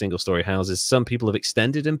 so like single-story houses. Some people have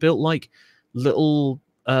extended and built like little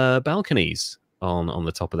balconies on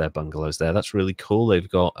the top of their bungalows there. That's really cool. They've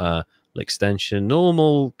got extension,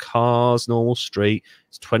 normal cars, normal street.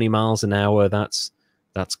 It's 20 miles an hour. That's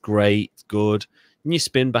great, good. And you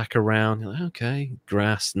spin back around, you're like, okay,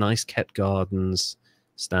 grass, nice kept gardens,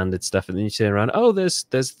 standard stuff. And then you turn around, oh, there's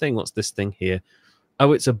a thing. What's this thing here?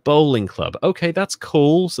 Oh, it's a bowling club. Okay, that's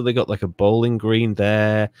cool. So they got like a bowling green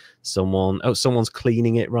there. Someone's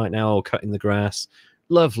cleaning it right now or cutting the grass.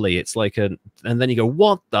 Lovely. It's like and then you go,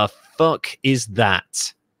 what the fuck is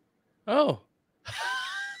that? Oh.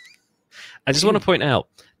 I just want to point out,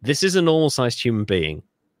 this is a normal sized human being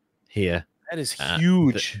here. That is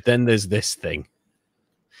huge. Then there's this thing.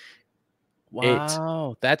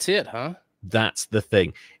 Wow, that's it, huh? That's the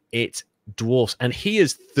thing. It dwarfs, and he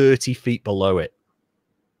is 30 feet below it.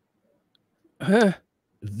 Huh.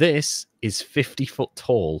 This is 50 foot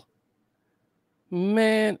tall.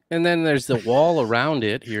 Man, and then there's the wall around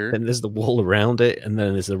it here. Then there's the wall around it, and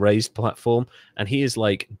then there's a raised platform, and he is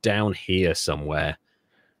like down here somewhere,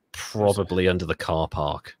 probably under the car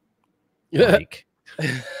park. Like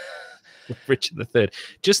Richard III.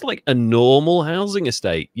 Just like a normal housing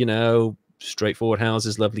estate, you know, straightforward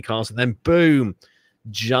houses, lovely cars, and then boom,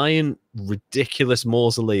 giant, ridiculous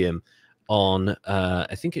mausoleum on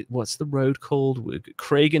I think what's the road called?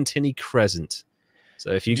 Craigentinny Crescent. So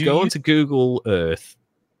if you go onto Google Earth,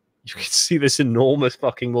 you can see this enormous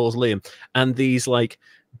fucking mausoleum and these like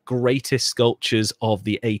greatest sculptures of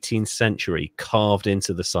the 18th century carved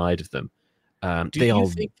into the side of them. Do you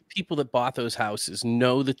think the people that bought those houses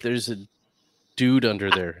know that there's a dude under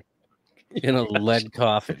there in a lead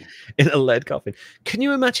coffin? In a lead coffin. Can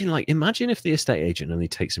you imagine, imagine if the estate agent only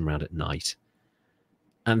takes them around at night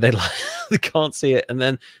and they they can't see it, and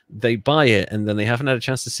then they buy it, and then they haven't had a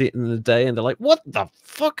chance to see it in the day, and they're like, what the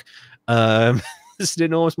fuck? This is an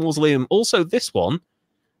enormous mausoleum. Also, this one,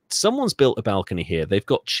 someone's built a balcony here. They've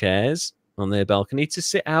got chairs on their balcony to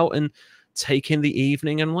sit out and take in the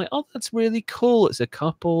evening. And I'm like, oh, that's really cool. It's a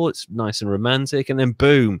couple. It's nice and romantic. And then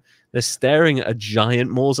boom, they're staring at a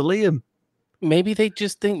giant mausoleum. Maybe they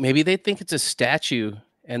just think, maybe they think it's a statue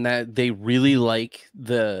and that they really like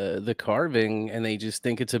the carving, and they just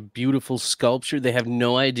think it's a beautiful sculpture. They have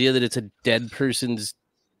no idea that it's a dead person's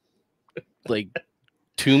like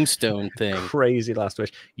tombstone thing. Crazy last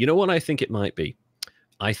wish. You know what I think it might be?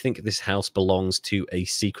 I think this house belongs to a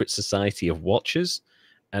secret society of watchers,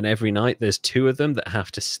 and every night there's two of them that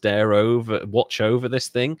have to watch over this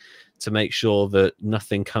thing to make sure that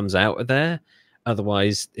nothing comes out of there.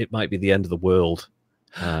 Otherwise, it might be the end of the world.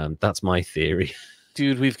 That's my theory.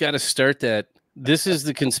 Dude, we've got to start that. This is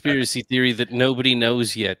the conspiracy theory that nobody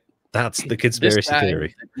knows yet. That's the conspiracy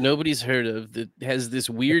theory that nobody's heard of, that has this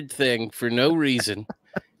weird thing for no reason.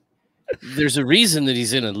 There's a reason that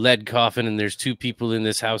he's in a lead coffin, and there's two people in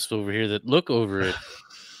this house over here that look over it,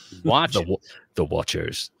 watch the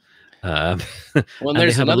watchers. Well, and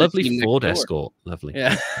there's they have a lovely Ford door. Escort. Lovely.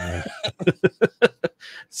 Yeah.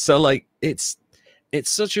 So, like, it's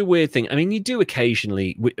such a weird thing. I mean, you do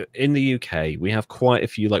occasionally in the UK, we have quite a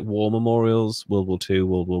few like war memorials, World War II,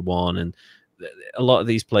 World War One, and a lot of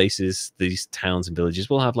these places, these towns and villages,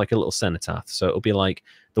 will have like a little cenotaph. So it'll be like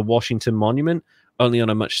the Washington Monument, only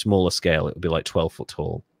on a much smaller scale. It would be like 12 foot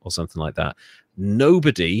tall or something like that.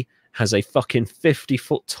 Nobody has a fucking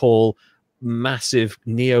 50-foot tall, massive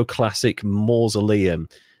neoclassic mausoleum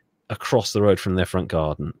across the road from their front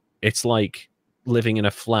garden. It's like living in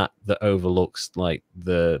a flat that overlooks like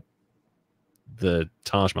the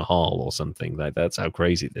Taj Mahal or something. Like, that's how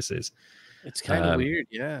crazy this is. It's kind of weird.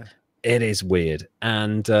 Yeah, it is weird.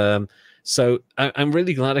 And so I'm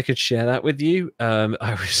really glad I could share that with you.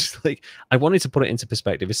 I was like, I wanted to put it into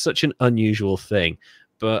perspective. It's such an unusual thing.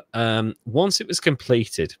 But once it was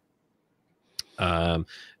completed,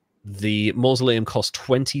 the mausoleum cost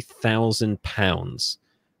 £20,000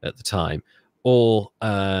 at the time, or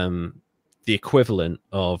the equivalent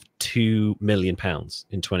of £2 million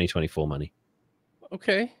in 2024 money.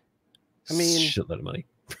 Okay. I mean, shitload of money.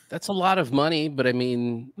 That's a lot of money, but I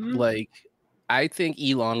mean, like, I think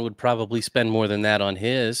Elon would probably spend more than that on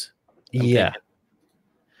his. Yeah.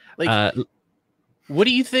 Like, what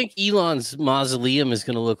do you think Elon's mausoleum is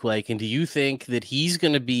going to look like? And do you think that he's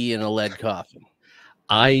going to be in a lead coffin?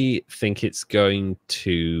 I think it's going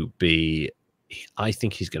to be, I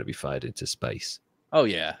think he's going to be fired into space. Oh,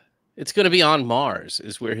 yeah. It's going to be on Mars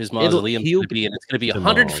is where his mausoleum is going to be. And it's going to be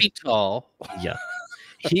 100 feet tall. Yeah.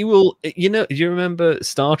 He will, you know, do you remember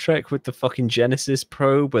Star Trek with the fucking Genesis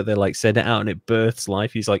probe where they like send it out and it births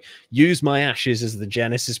life? He's like, use my ashes as the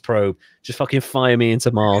Genesis probe. Just fucking fire me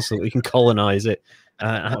into Mars so that we can colonize it.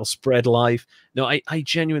 And it'll spread life. No, I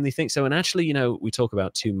genuinely think so. And actually, you know, we talk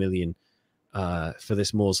about 2 million for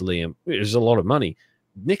this mausoleum. It was a lot of money.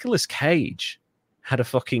 Nicolas Cage had a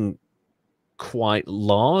fucking quite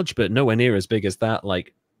large, but nowhere near as big as that,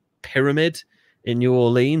 like pyramid in New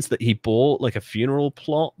Orleans that he bought, like a funeral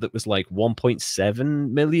plot that was like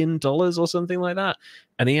 $1.7 million or something like that.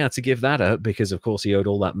 And he had to give that up because, of course, he owed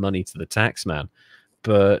all that money to the tax man.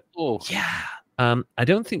 But yeah, I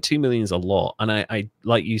don't think 2 million is a lot. And I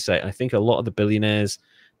like you say, I think a lot of the billionaires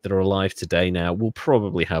that are alive today now will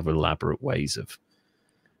probably have elaborate ways of,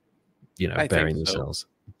 you know, burying themselves.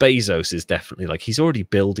 Bezos is definitely like, he's already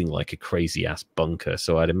building like a crazy ass bunker.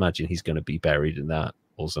 So I'd imagine he's going to be buried in that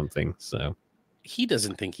or something. So he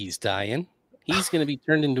doesn't think he's dying. He's going to be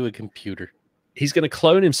turned into a computer. He's going to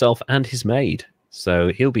clone himself and his maid.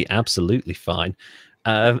 So he'll be absolutely fine.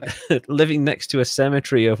 Living next to a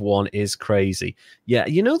cemetery of one is crazy. Yeah,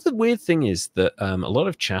 you know, the weird thing is that a lot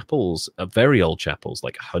of chapels, very old chapels,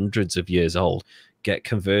 like hundreds of years old, get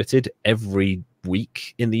converted every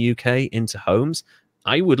week in the UK into homes.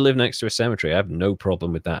 I would live next to a cemetery. I have no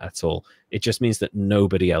problem with that at all. It just means that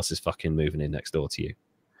nobody else is fucking moving in next door to you.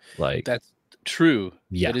 Like, that's true.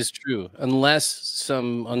 Yeah, that is true. Unless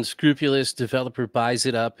some unscrupulous developer buys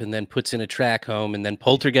it up and then puts in a track home, and then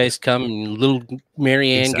poltergeists come and little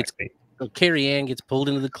Carrie Ann gets pulled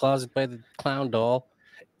into the closet by the clown doll.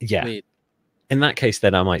 Yeah. Wait. In that case,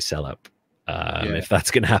 then I might sell up. If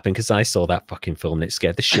that's going to happen, because I saw that fucking film and it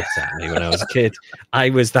scared the shit out of me when I was a kid. I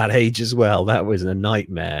was that age as well. That was a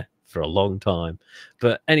nightmare for a long time.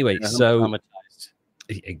 But anyway, so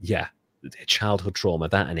yeah, childhood trauma,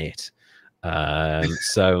 that and it.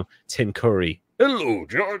 So Tim Curry, hello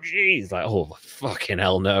Georgie, he's like, oh fucking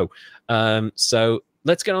hell no. So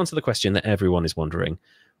let's get on to the question that everyone is wondering: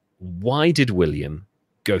 why did William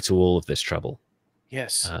go to all of this trouble?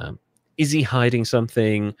 Yes. Is he hiding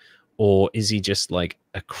something, or is he just like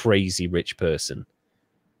a crazy rich person?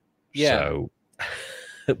 Yeah. So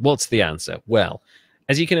what's the answer? Well,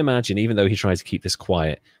 as you can imagine, even though he tries to keep this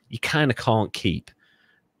quiet, you kind of can't keep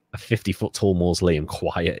a 50-foot tall mausoleum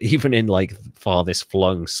quiet, even in like farthest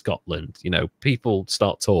flung Scotland. You know, people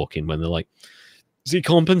start talking when they're like, Is he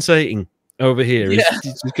compensating over here? Yeah.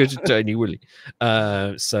 He's because of Tiny Willie.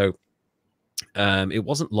 So it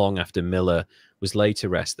wasn't long after Miller was laid to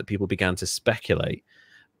rest that people began to speculate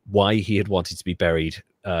why he had wanted to be buried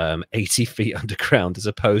 80 feet underground as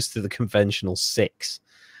opposed to the conventional 6.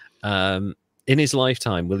 In his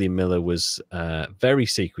lifetime, William Miller was a very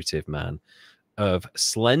secretive man of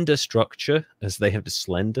slender structure, as they have the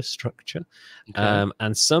slender structure. Okay.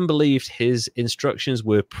 And some believed his instructions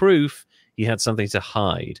were proof he had something to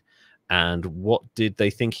hide. And what did they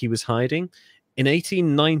think he was hiding? In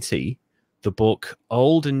 1890, the book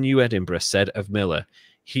Old and New Edinburgh said of Miller,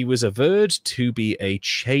 he was averred to be a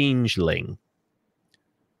changeling.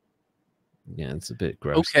 Yeah, it's a bit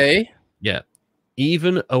gross. Okay. Yeah.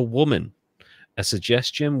 Even a woman. A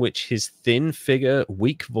suggestion which his thin figure,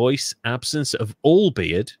 weak voice, absence of all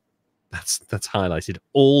beard, that's highlighted,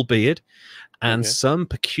 all beard, and some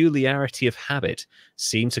peculiarity of habit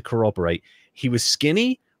seemed to corroborate. He was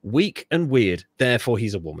skinny, weak, and weird, therefore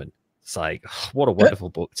he's a woman. It's like, what a wonderful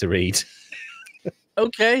book to read.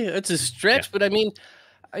 Okay, it's a stretch, but I mean,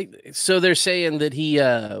 so they're saying that he,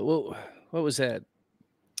 what was that?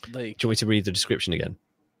 Like, do you want me to read the description again?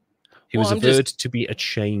 He was averred to be a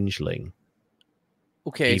changeling.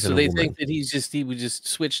 Okay, so they think that he would just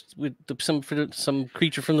switch with some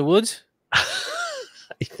creature from the woods.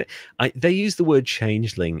 They use the word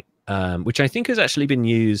changeling, which I think has actually been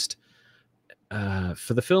used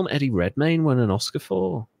for the film Eddie Redmayne won an Oscar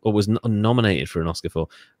for, or was nominated for an Oscar for.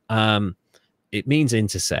 It means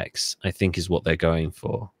intersex, I think, is what they're going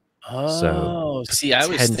for. Oh, so, see, I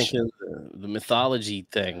was thinking the mythology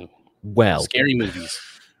thing. Well, scary movies.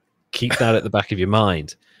 Keep that at the back of your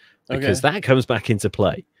mind. Because that comes back into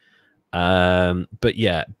play. But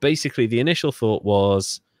yeah, basically the initial thought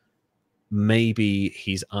was maybe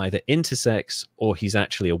he's either intersex or he's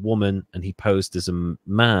actually a woman and he posed as a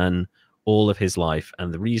man all of his life.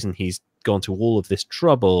 And the reason he's gone to all of this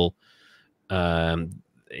trouble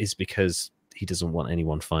is because he doesn't want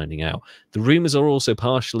anyone finding out. The rumors are also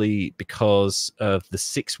partially because of the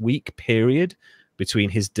 6-week period between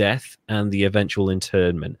his death and the eventual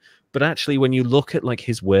internment. But actually, when you look at like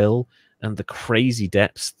his will and the crazy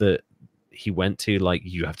depths that he went to, like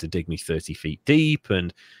you have to dig me 30 feet deep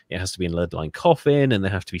and it has to be in a lead-lined coffin and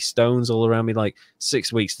there have to be stones all around me. Like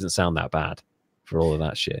 6 weeks doesn't sound that bad for all of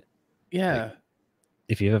that shit. Yeah. Like,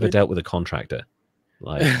 if you've ever dealt with a contractor,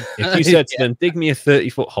 like if you said to them, dig me a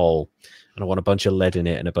 30-foot hole and I want a bunch of lead in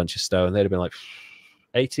it and a bunch of stone, they'd have been like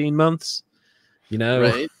 18 months, you know?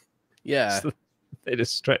 Right. Yeah. So they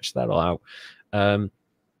just stretched that all out.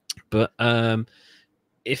 But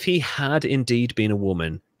if he had indeed been a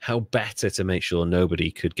woman, how better to make sure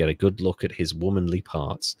nobody could get a good look at his womanly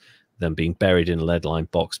parts than being buried in a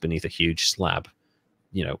lead-lined box beneath a huge slab,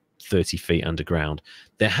 30 feet underground.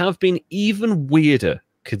 There have been even weirder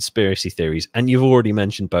conspiracy theories, and you've already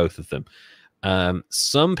mentioned both of them.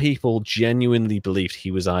 Some people genuinely believed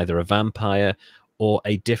he was either a vampire or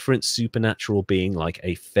a different supernatural being like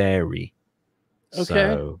a fairy. Okay.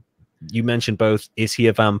 So you mentioned both. Is he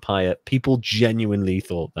a vampire? People genuinely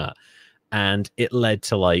thought that. And it led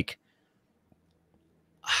to like,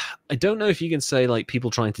 I don't know if you can say like people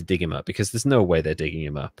trying to dig him up, because there's no way they're digging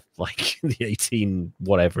him up like the 18,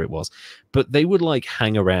 whatever it was. But they would like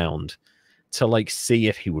hang around to like see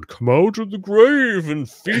if he would come out of the grave and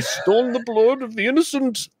feast on the blood of the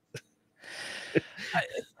innocent.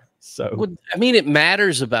 So, I mean, it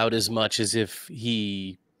matters about as much as if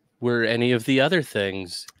he were any of the other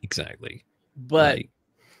things. Exactly. But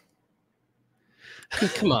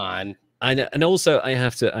come on. I know, and also I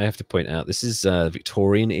have to point out, this is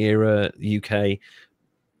Victorian era UK.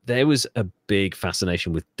 There was a big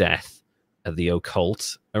fascination with death and the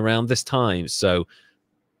occult around this time. So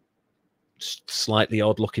slightly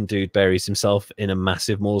odd looking dude buries himself in a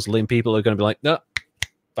massive mausoleum. People are going to be like, no,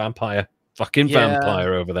 vampire, fucking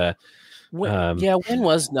vampire over there. When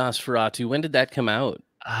was Nosferatu? When did that come out?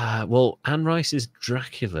 Well, Anne Rice's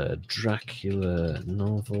Dracula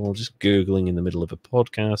novel, just Googling in the middle of a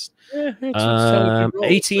podcast.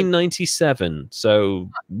 1897.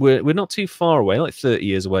 So we're not too far away, like 30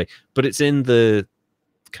 years away, but it's in the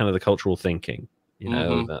kind of the cultural thinking,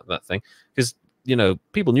 that thing. Because,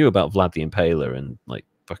 people knew about Vlad the Impaler and like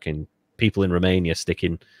fucking people in Romania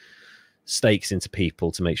sticking stakes into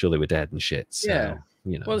people to make sure they were dead and shit. So,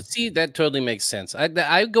 yeah. Well, see, that totally makes sense.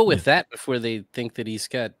 I go with that before they think that he's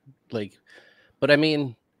got like, but I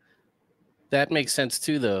mean, that makes sense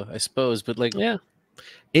too, though, I suppose. But like, yeah,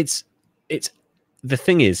 it's the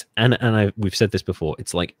thing is, and we've said this before.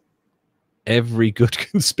 It's like every good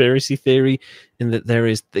conspiracy theory in that there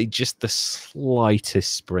is just the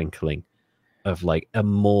slightest sprinkling of like a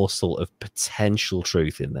morsel of potential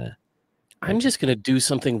truth in there. I'm just going to do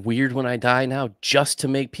something weird when I die now just to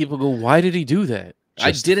make people go, why did he do that?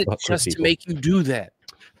 I did it just to make you do that.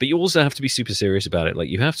 But you also have to be super serious about it. Like,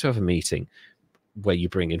 you have to have a meeting where you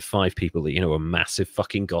bring in 5 people that you know are massive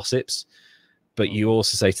fucking gossips, but you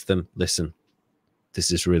also say to them, listen,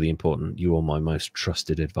 this is really important. You are my most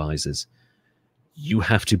trusted advisors. You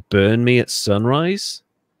have to burn me at sunrise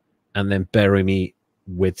and then bury me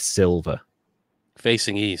with silver.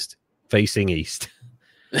 Facing east. Facing east.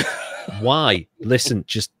 Why? Listen,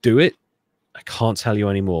 just do it. I can't tell you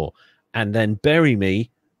anymore. And then bury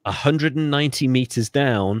me 190 meters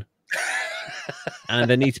down. And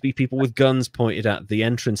there need to be people with guns pointed at the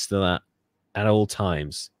entrance to that at all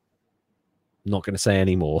times. Not going to say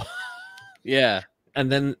any more. Yeah.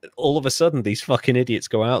 And then all of a sudden, these fucking idiots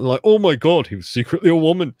go out and like, oh my God, he was secretly a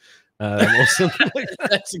woman. Or something like that.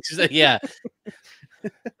 That's exactly, yeah.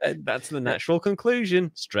 That's the natural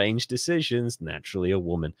conclusion. Strange decisions, naturally a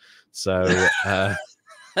woman. So,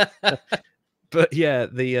 but yeah,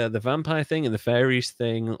 the vampire thing and the fairies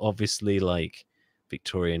thing, obviously, like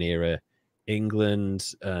Victorian era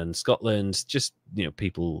England and Scotland, just, you know,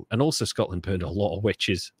 people, and also Scotland burned a lot of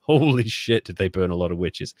witches. Holy shit, did they burn a lot of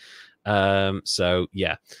witches? So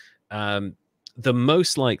yeah, the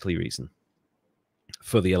most likely reason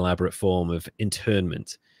for the elaborate form of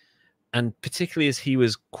internment, and particularly as he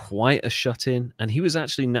was quite a shut-in, and he was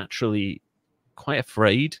actually naturally quite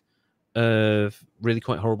afraid of really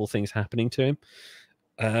quite horrible things happening to him,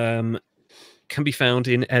 can be found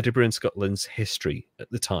in Edinburgh and Scotland's history at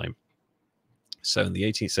the time. So in the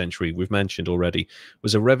 18th century, we've mentioned already,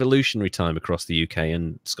 was a revolutionary time across the UK,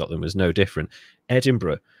 and Scotland was no different.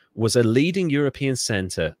 Edinburgh was a leading European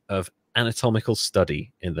centre of anatomical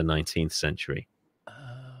study in the 19th century.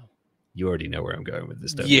 You already know where I'm going with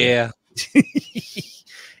this, don't you? Yeah.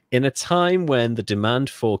 In a time when the demand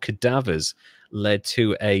for cadavers led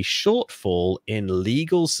to a shortfall in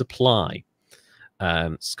legal supply,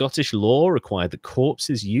 Scottish law required that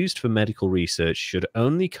corpses used for medical research should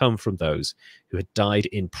only come from those who had died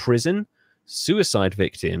in prison, suicide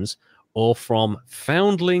victims, or from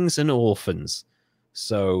foundlings and orphans.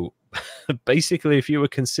 So basically, if you were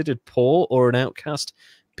considered poor or an outcast,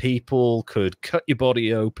 people could cut your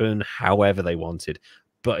body open however they wanted.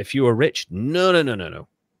 But if you were rich, no. You've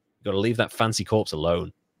got to leave that fancy corpse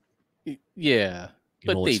alone. Yeah.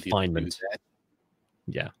 But all its finement.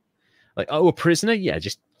 Yeah. Like, oh, a prisoner? Yeah,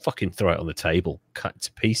 just fucking throw it on the table. Cut it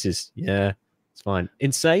to pieces. Yeah, it's fine.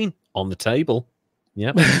 Insane? On the table.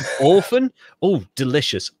 Yeah. Orphan? Oh,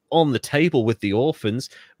 delicious. On the table with the orphans.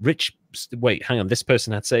 Rich? Wait, hang on. This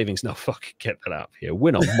person had savings. No, fuck, get that out of here.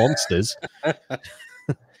 We're not monsters.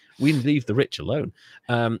 We leave the rich alone.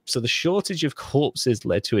 So the shortage of corpses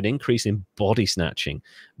led to an increase in body snatching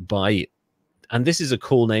by, and this is a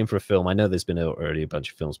cool name for a film. I know there's been already a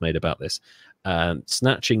bunch of films made about this.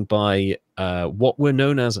 Snatching by what were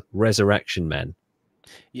known as resurrection men.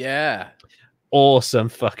 Yeah. Awesome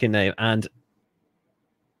fucking name. And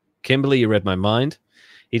Kimberly, you read my mind.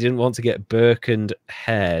 He didn't want to get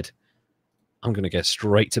Birkenhead. I'm going to go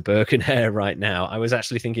straight to Birkenhair right now. I was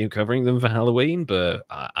actually thinking of covering them for Halloween, but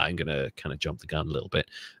I'm going to kind of jump the gun a little bit.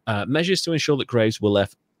 Measures to ensure that graves were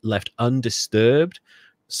left undisturbed,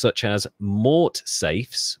 such as mort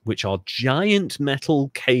safes, which are giant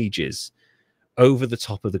metal cages over the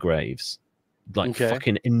top of the graves. Like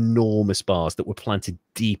fucking enormous bars that were planted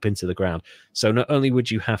deep into the ground. So not only would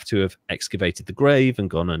you have to have excavated the grave and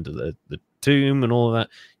gone under the tomb and all of that,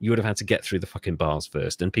 you would have had to get through the fucking bars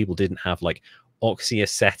first. And people didn't have like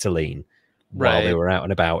oxyacetylene while they were out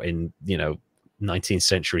and about in, 19th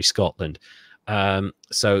century Scotland.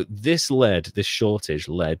 So this shortage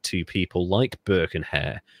led to people like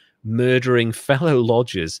Birkenhair murdering fellow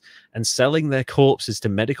lodgers and selling their corpses to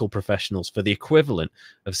medical professionals for the equivalent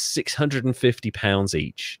of £650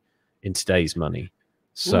 each in today's money.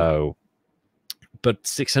 So, but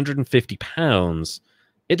 £650,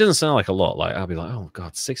 it doesn't sound like a lot. Like, I'll be like, oh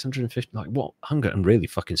God, 650, like what? I'm going to really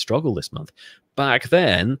fucking struggle this month. Back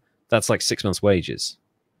then, that's like 6 months' wages,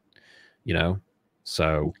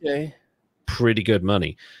 So pretty good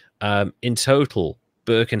money. In total,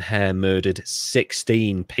 Birkenhair murdered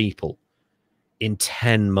 16 people in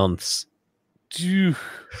 10 months.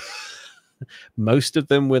 Most of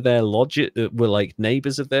them were their were like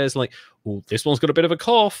neighbors of theirs. Like, oh, this one's got a bit of a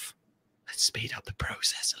cough. Let's speed up the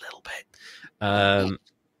process a little bit.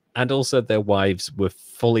 And also their wives were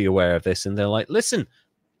fully aware of this, and they're like, listen,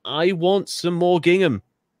 I want some more gingham,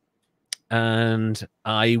 and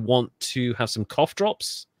I want to have some cough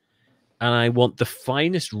drops, and I want the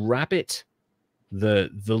finest rabbit. The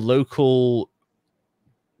local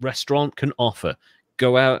restaurant can offer.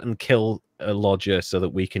 Go out and kill a lodger so that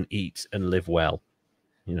we can eat and live well.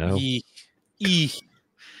 You know,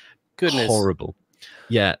 goodness, horrible.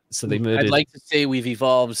 Yeah, so they murdered. I'd like to say we've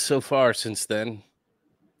evolved so far since then.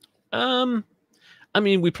 I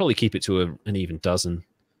mean, we probably keep it to an even dozen.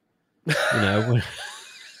 You know,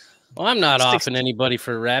 well, I'm not offing anybody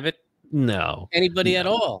for a rabbit. No, anybody at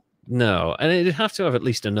all. No, and it'd have to have at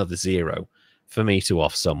least another zero for me to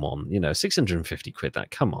off someone. You know, 650 quid.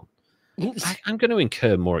 That come on. I'm going to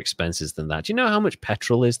incur more expenses than that. Do you know how much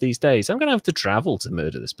petrol is these days? I'm going to have to travel to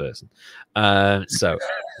murder this person. So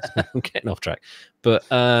I'm getting off track. But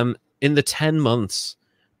in the 10 months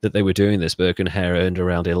that they were doing this, Burke and Hare earned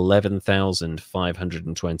around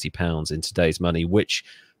 £11,520 in today's money, which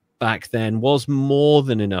back then was more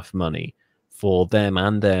than enough money for them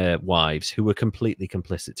and their wives, who were completely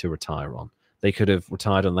complicit, to retire on. They could have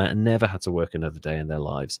retired on that and never had to work another day in their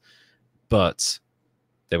lives. But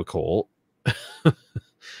they were caught.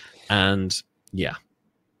 And yeah,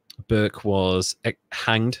 Burke was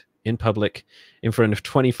hanged in public in front of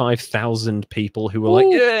 25,000 people who were like,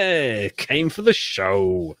 yeah, came for the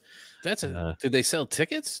show. That's did they sell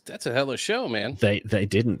tickets? That's a hell of a show, man. They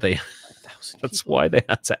didn't. That's why they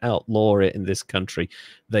had to outlaw it in this country.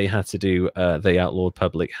 They had to do they outlawed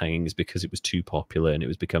public hangings because it was too popular and it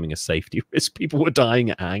was becoming a safety risk. People were dying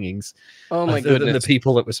at hangings. Oh my goodness. Than the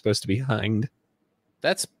people that were supposed to be hanged.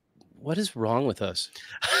 What is wrong with us?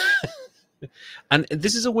 And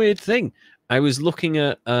this is a weird thing. I was looking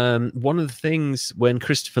at one of the things when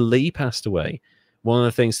Christopher Lee passed away. One of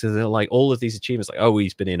the things that they're like, all of these achievements, like, oh,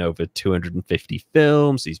 he's been in over 250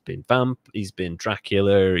 films. He's been he's been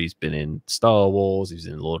Dracula. He's been in Star Wars. He was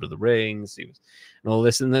in Lord of the Rings. He was, and all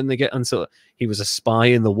this. And then they get until he was a spy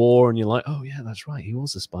in the war. And you're like, oh, yeah, that's right. He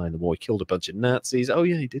was a spy in the war. He killed a bunch of Nazis. Oh,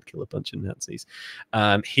 yeah, he did kill a bunch of Nazis.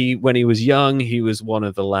 When he was young, he was one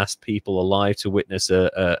of the last people alive to witness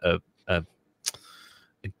a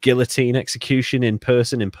guillotine execution in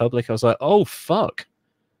person in public. I was like, oh, fuck.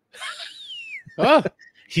 Oh,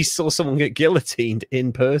 he saw someone get guillotined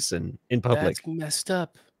in person in public. That's messed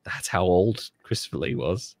up. That's how old Christopher Lee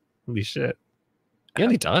was. Holy shit. He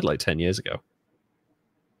only died like 10 years ago.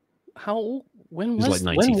 How? When was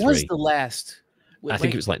the last? I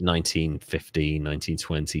think it was like 1915,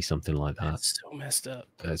 1920, something like that. That's so messed up.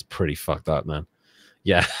 That's pretty fucked up, man.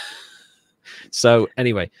 Yeah. So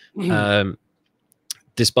anyway,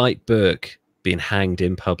 despite Burke being hanged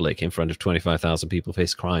in public in front of 25,000 people for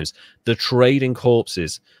his crimes, the trade in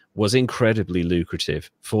corpses was incredibly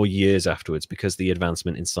lucrative for years afterwards because the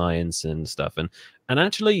advancement in science and stuff. And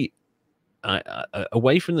actually,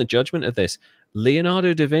 away from the judgment of this,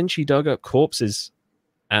 Leonardo da Vinci dug up corpses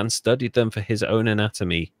and studied them for his own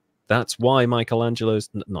anatomy. That's why Michelangelo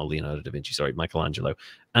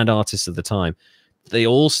and artists of the time, they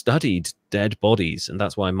all studied dead bodies. And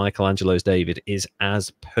that's why Michelangelo's David is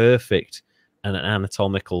as perfect an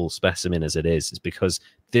anatomical specimen as it is because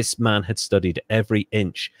this man had studied every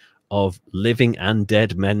inch of living and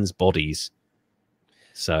dead men's bodies.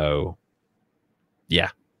 So yeah,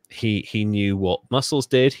 he knew what muscles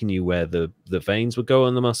did. He knew where the veins would go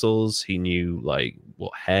on the muscles. He knew like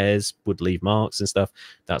what hairs would leave marks and stuff.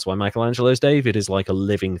 That's why Michelangelo's David is like a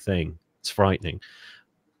living thing. It's frightening.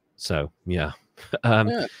 So yeah.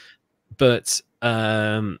 But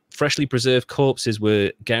freshly preserved corpses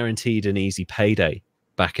were guaranteed an easy payday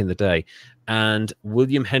back in the day. And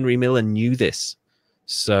William Henry Miller knew this.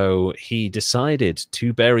 So he decided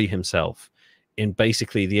to bury himself in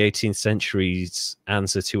basically the 18th century's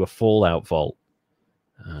answer to a fallout vault.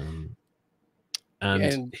 And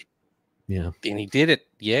he did it.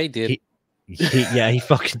 Yeah, he did. He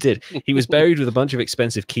fucking did. He was buried with a bunch of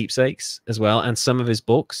expensive keepsakes as well, and some of his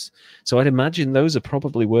books. So I'd imagine those are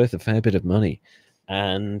probably worth a fair bit of money.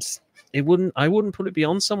 And I wouldn't put it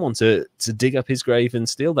beyond someone to dig up his grave and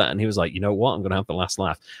steal that. And he was like, you know what? I'm going to have the last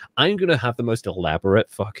laugh. I'm going to have the most elaborate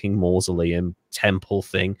fucking mausoleum temple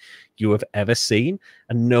thing you have ever seen,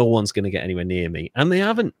 and no one's going to get anywhere near me. And they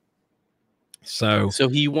haven't. So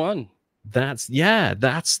he won. That's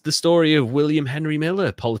the story of William Henry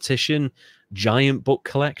Miller, politician, giant book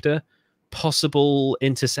collector, possible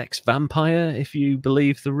intersex vampire, if you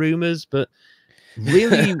believe the rumors. But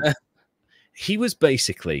really, he was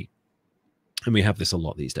basically, and we have this a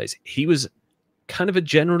lot these days, he was kind of a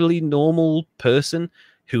generally normal person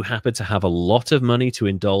who happened to have a lot of money to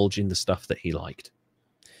indulge in the stuff that he liked.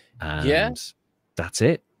 And that's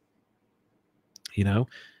it. You know,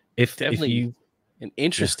 if you... An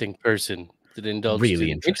interesting person that indulged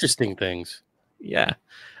really in interesting things. Yeah.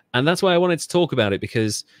 And that's why I wanted to talk about it,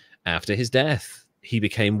 because after his death, he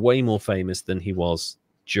became way more famous than he was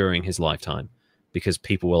during his lifetime. because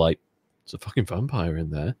people were like, "There's a fucking vampire in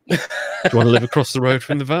there. Do you want to live across the road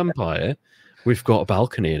from the vampire? We've got a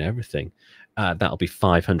balcony and everything." That'll be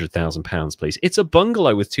 £500,000, please. It's a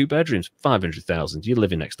bungalow with 2 bedrooms. 500,000. You're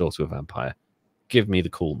living next door to a vampire. Give me the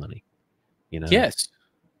cool money. You know. Yes.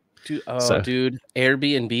 Dude, dude,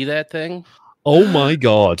 Airbnb that thing. Oh my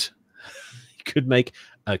god, you could make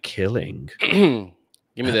a killing. Give me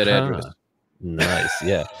that address. Nice,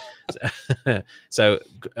 yeah. So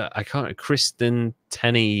I can't. Kristen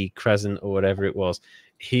Tenney Crescent or whatever it was.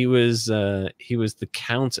 He was the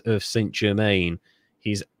Count of Saint Germain.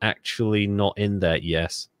 He's actually not in there.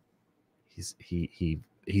 Yes, he's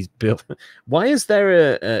built. Why is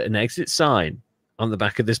there an exit sign on the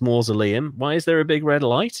back of this mausoleum? Why is there a big red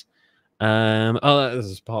light? Oh, this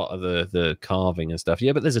is part of the carving and stuff.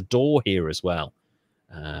 Yeah, but there's a door here as well,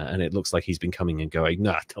 and it looks like he's been coming and going.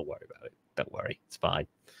 Nah, don't worry about it. Don't worry, it's fine.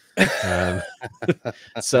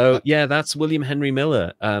 So yeah, that's William Henry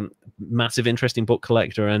Miller, massive, interesting book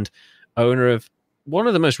collector and owner of one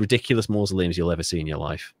of the most ridiculous mausoleums you'll ever see in your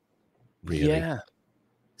life. Really? Yeah.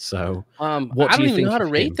 So, what I do don't you even think know how to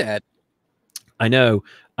of rate him? that. I know.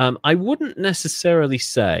 I wouldn't necessarily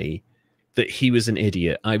say that he was an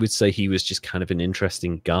idiot. I would say he was just kind of an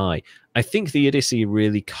interesting guy. I think the idiocy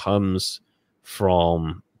really comes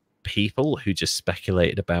from people who just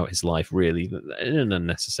speculated about his life really in an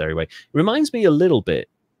unnecessary way. It reminds me a little bit,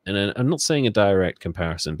 and I'm not saying a direct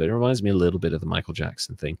comparison, but it reminds me a little bit of the Michael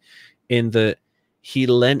Jackson thing, in that he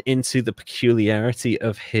lent into the peculiarity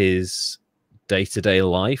of his day-to-day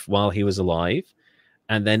life while he was alive,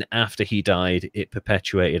 and then after he died, it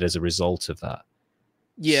perpetuated as a result of that.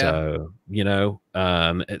 Yeah. So, you know,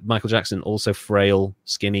 Michael Jackson, also frail,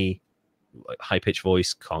 skinny, high-pitched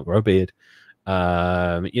voice, can't grow a beard.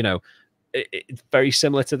 You know, it's very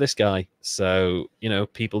similar to this guy. So, you know,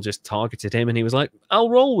 people just targeted him and he was like,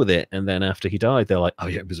 I'll roll with it. And then after he died, they're like, oh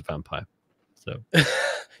yeah, he was a vampire. So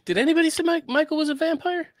did anybody say Michael was a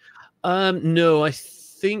vampire? No, I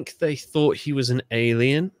think they thought he was an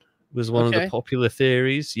alien, was one of the popular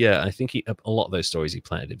theories. Yeah, I think a lot of those stories he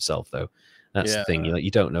planted himself, though. That's the thing.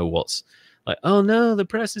 You don't know what's like, oh no, the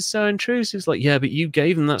press is so intrusive. It's like, yeah, but you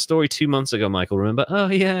gave them that story 2 months ago, Michael, remember? Oh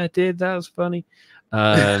yeah, I did. That was funny.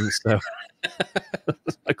 So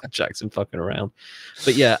Michael Jackson fucking around.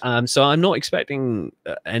 But yeah, so I'm not expecting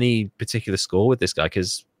any particular score with this guy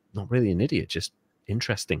because not really an idiot, just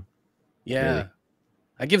interesting. Yeah. Really.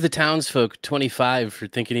 I give the townsfolk 25 for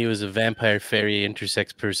thinking he was a vampire fairy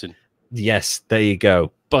intersex person. Yes, there you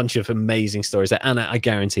go. Bunch of amazing stories. And I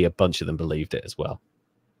guarantee a bunch of them believed it as well.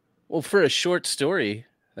 Well, for a short story,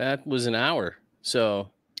 that was an hour. So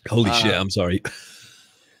holy shit, I'm sorry.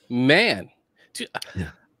 Man. Dude,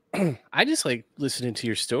 yeah. I just like listening to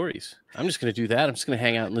your stories. I'm just going to do that. I'm just going to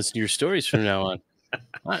hang out and listen to your stories from now on.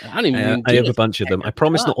 I don't even I have a bunch of them. I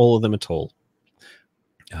promise not all of them at all.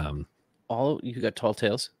 You got tall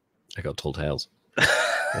tales? I got tall tales.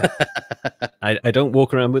 Yeah. I don't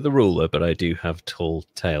walk around with a ruler, but I do have tall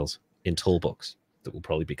tales in tall books that will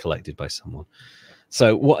probably be collected by someone.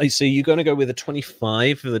 So so you're going to go with a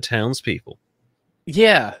 25 for the townspeople?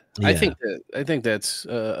 Yeah. I think that's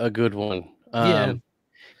a good one. Yeah.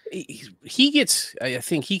 He gets. I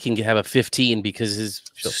think he can have a 15 because his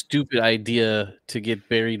stupid idea to get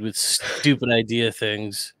buried with stupid idea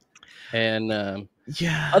things, and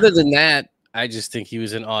yeah. Other than that, I just think he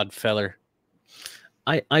was an odd feller.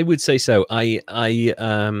 I would say so.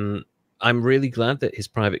 I'm really glad that his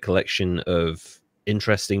private collection of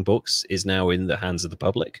interesting books is now in the hands of the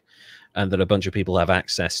public, and that a bunch of people have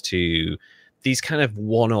access to these kind of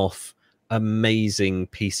one-off amazing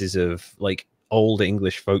pieces of like old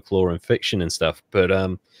English folklore and fiction and stuff. But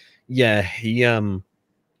yeah, he and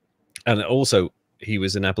also he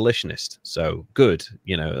was an abolitionist, so good,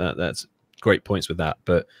 you know, that's great points with that.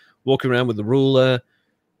 But walking around with the ruler,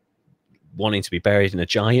 wanting to be buried in a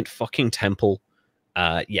giant fucking temple,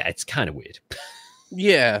 yeah, it's kind of weird.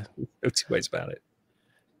 Yeah. No two ways about it.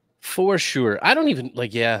 For sure. I don't even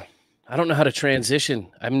I don't know how to transition.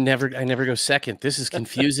 I never go second. This is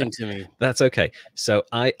confusing to me. That's okay. So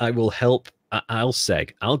I will help. I'll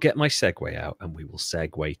get my segue out and we will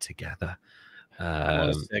segue together. I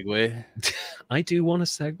want a segue. I do want a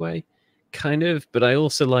segue, kind of, but I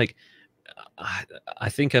also like, I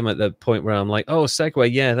think I'm at the point where I'm like, oh,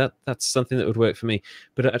 segue, yeah, that's something that would work for me.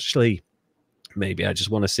 But actually, maybe I just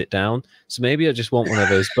want to sit down. So maybe I just want one of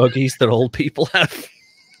those buggies that old people have.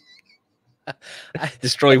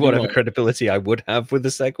 Destroy whatever credibility I would have with the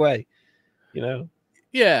segue, you know?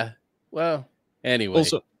 Yeah. Well, anyway.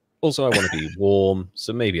 Also, I want to be warm,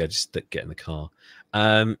 so maybe I just get in the car.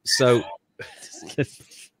 So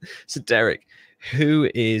Derek, who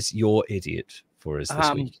is your idiot for us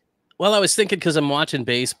this week? Well, I was thinking because I'm watching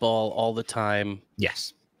baseball all the time.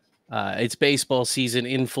 Yes. It's baseball season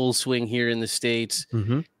in full swing here in the States.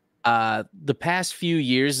 Mm-hmm. The past few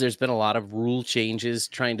years, there's been a lot of rule changes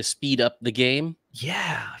trying to speed up the game.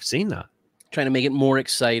 Yeah, I've seen that. Trying to make it more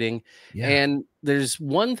exciting. Yeah. And there's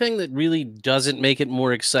one thing that really doesn't make it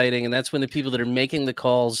more exciting, and that's when the people that are making the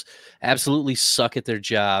calls absolutely suck at their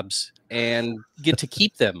jobs and get to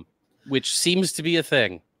keep them, which seems to be a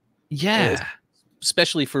thing. Yeah.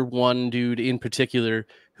 Especially for one dude in particular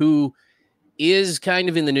who is kind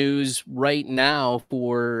of in the news right now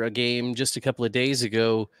for a game just a couple of days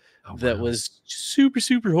ago that was super,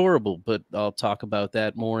 super horrible. But I'll talk about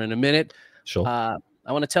that more in a minute. Sure.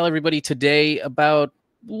 I want to tell everybody today about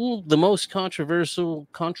the most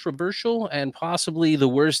controversial and possibly the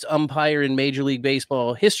worst umpire in Major League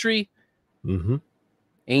Baseball history,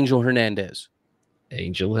 Angel Hernandez.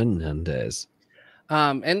 Angel Hernandez.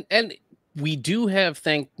 And we do have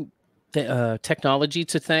technology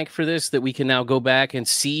to thank for this, that we can now go back and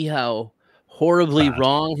see how horribly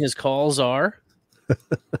wrong his calls are,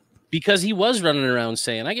 because he was running around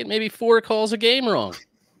saying, I get maybe 4 calls a game wrong.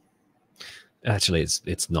 Actually,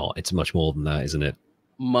 it's not. It's much more than that, isn't it?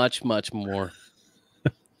 Much, much more.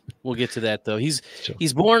 We'll get to that, though. He's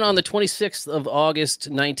born on the 26th of August,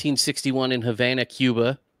 1961 in Havana,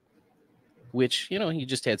 Cuba, which, you know, he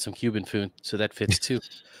just had some Cuban food, so that fits too.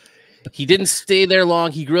 He didn't stay there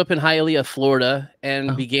long. He grew up in Hialeah, Florida,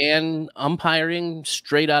 and began umpiring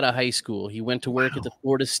straight out of high school. He went to work at the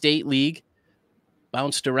Florida State League,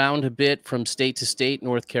 bounced around a bit from state to state,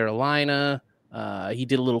 North Carolina. He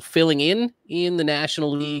did a little filling in the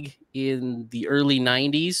National League in the early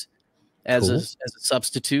 90s as a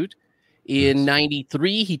substitute. In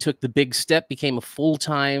 93, he took the big step, became a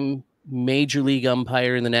full-time Major League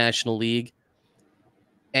umpire in the National League.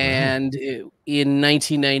 And in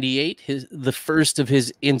 1998, the first of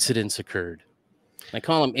his incidents occurred. I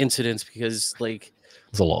call them incidents because, like,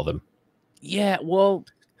 there's a lot of them. Yeah, well,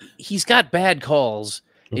 he's got bad calls,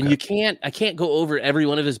 and I can't go over every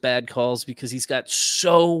one of his bad calls because he's got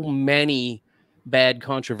so many bad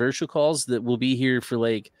controversial calls that will be here for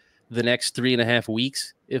like the next 3.5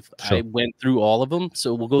 weeks if I went through all of them.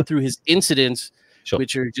 So we'll go through his incidents,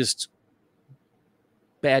 which are just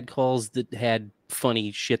bad calls that had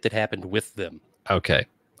funny shit that happened with them. Okay.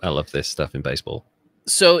 I love this stuff in baseball.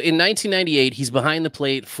 So in 1998, he's behind the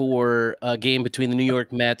plate for a game between the New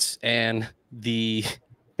York Mets and the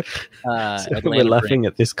we're laughing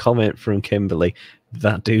at this comment from Kimberly.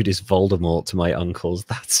 That dude is Voldemort to my uncles.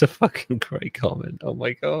 That's a fucking great comment. Oh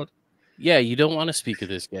my god. Yeah, you don't want to speak of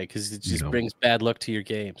this guy because it just brings bad luck to your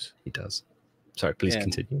games. He does. Sorry, please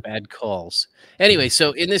continue. Bad calls. Anyway,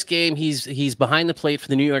 so in this game, he's behind the plate for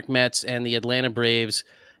the New York Mets and the Atlanta Braves.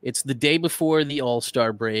 It's the day before the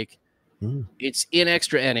All-Star break. It's in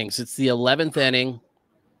extra innings. It's the 11th inning.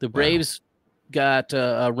 The Braves got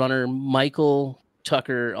a runner, Michael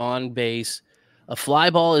Tucker, on base. A fly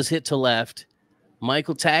ball is hit to left.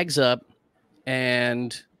 Michael tags up,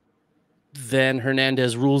 and then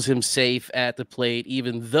Hernandez rules him safe at the plate,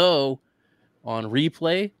 even though on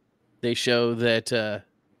replay they show that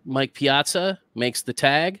Mike Piazza makes the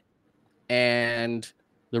tag, and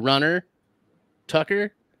the runner,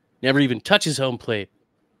 Tucker, never even touches home plate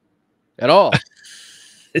at all.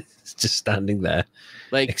 It's just standing there,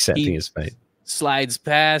 like accepting his fate. Slides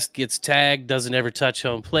past, gets tagged, doesn't ever touch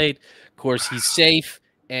home plate. Of course, he's safe,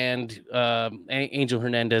 and Angel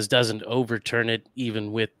Hernandez doesn't overturn it,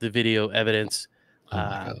 even with the video evidence. Oh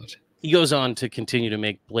my God. He goes on to continue to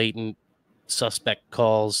make blatant suspect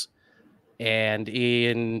calls. And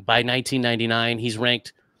by 1999, he's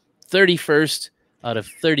ranked 31st out of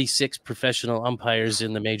 36 professional umpires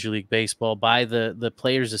in the Major League Baseball by the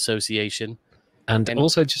Players Association. And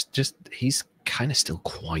also just he's kind of still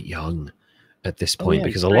quite young at this point,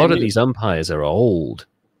 because a lot of these umpires are old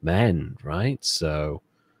men, right? So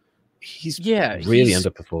he's really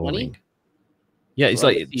underperforming. 20? Yeah, he's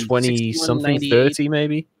like 20 something, 30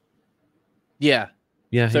 maybe. Yeah.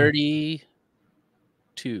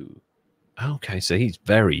 32. Okay, so he's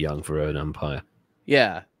very young for an umpire.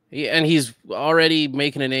 Yeah, and he's already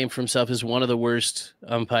making a name for himself as one of the worst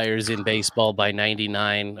umpires in baseball by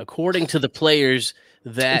 99, according to the players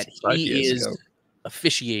that he is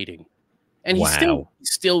officiating. And he's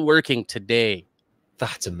still working today.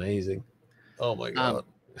 That's amazing. Oh my God.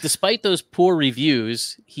 Despite those poor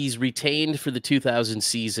reviews, he's retained for the 2000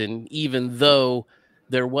 season, even though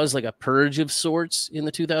there was like a purge of sorts in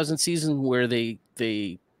the 2000 season where they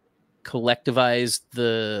collectivized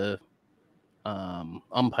the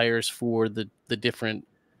umpires for the different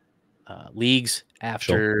leagues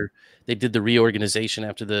after they did the reorganization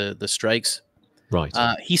after the strikes. Right.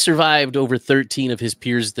 He survived over 13 of his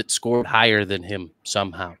peers that scored higher than him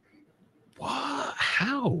somehow. What?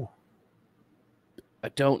 How? I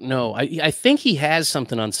don't know. I think he has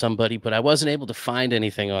something on somebody, but I wasn't able to find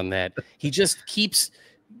anything on that. He just keeps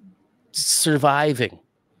surviving,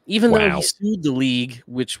 even though he sued the league,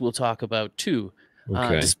 which we'll talk about too.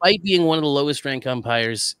 Okay. Despite being one of the lowest ranked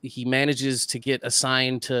umpires, he manages to get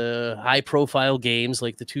assigned to high profile games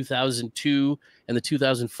like the 2002 and the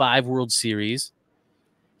 2005 World Series.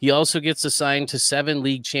 He also gets assigned to 7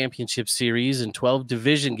 league championship series and 12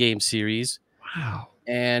 division game series. Wow.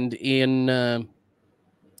 And in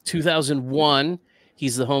 2001,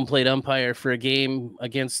 he's the home plate umpire for a game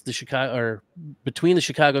against the between the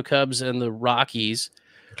Chicago Cubs and the Rockies,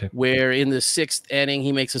 where in the 6th inning,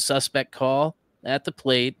 he makes a suspect call at the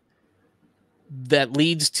plate that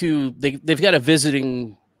leads to they've got a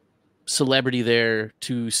visiting celebrity there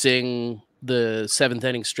to sing the 7th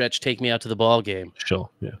inning stretch, "Take Me Out to the Ball Game." Sure.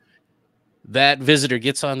 Yeah. That visitor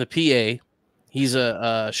gets on the PA. He's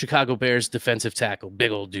a Chicago Bears defensive tackle, big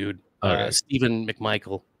old dude, Stephen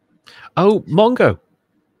McMichael. Oh, Mongo.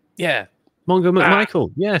 Yeah. Mongo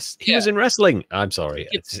McMichael. Yes. He was in wrestling. I'm sorry.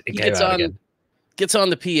 He gets on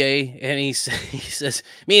the PA and he says,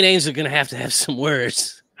 "Me and Angel are going to have some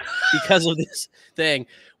words because of this thing,"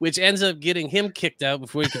 which ends up getting him kicked out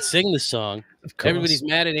before he could sing the song. Everybody's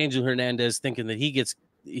mad at Angel Hernandez, thinking that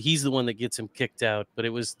he's the one that gets him kicked out, but it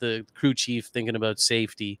was the crew chief thinking about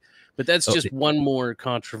safety. But that's just one more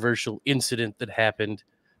controversial incident that happened.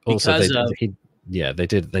 Also, they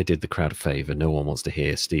did the crowd a favor. No one wants to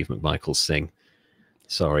hear Steve McMichael sing.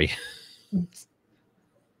 Sorry.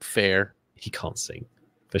 Fair. He can't sing,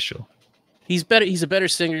 for sure. He's a better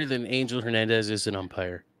singer than Angel Hernandez is an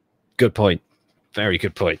umpire. Good point. Very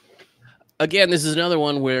good point. Again, this is another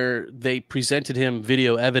one where they presented him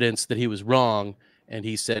video evidence that he was wrong, and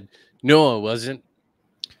he said, "No, I wasn't."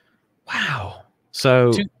 Wow.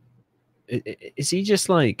 So is he just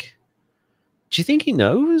like, do you think he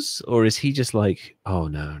knows? Or is he just like, oh,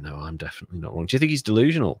 no, I'm definitely not wrong? Do you think he's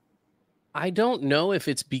delusional? I don't know if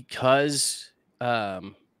it's because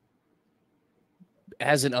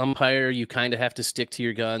as an umpire, you kind of have to stick to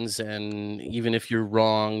your guns. And even if you're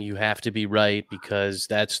wrong, you have to be right because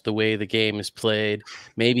that's the way the game is played.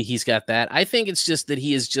 Maybe he's got that. I think it's just that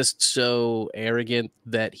he is just so arrogant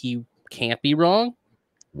that he can't be wrong.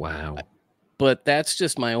 Wow. But that's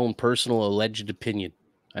just my own personal alleged opinion.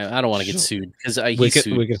 I don't want to get sued because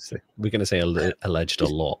we're gonna say alleged a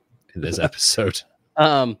lot in this episode.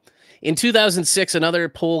 In 2006, another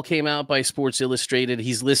poll came out by Sports Illustrated.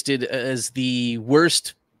 He's listed as the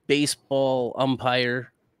worst baseball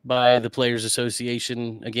umpire by the Players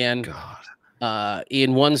Association. Again,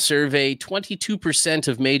 in one survey, 22%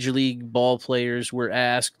 of Major League ball players were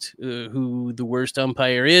asked who the worst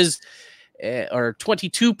umpire is, or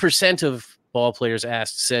 22% of ball players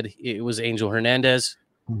asked said it was Angel Hernandez.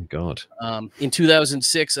 Oh, God. In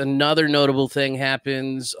 2006, another notable thing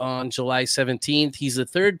happens on July 17th. He's the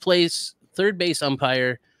third base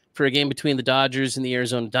umpire for a game between the Dodgers and the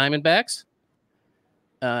Arizona Diamondbacks.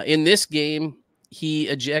 In this game, he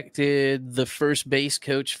ejected the first base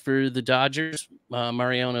coach for the Dodgers,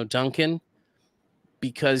 Mariano Duncan,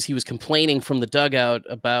 because he was complaining from the dugout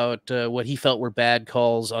about what he felt were bad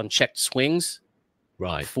calls on checked swings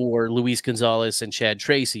for Luis Gonzalez and Chad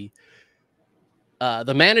Tracy.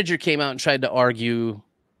 The manager came out and tried to argue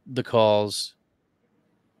the calls.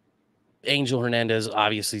 Angel Hernandez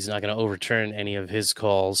obviously is not going to overturn any of his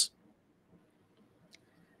calls.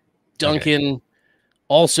 Duncan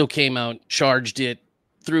also came out, charged it,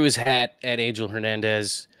 threw his hat at Angel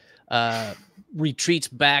Hernandez, retreats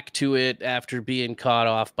back to it after being caught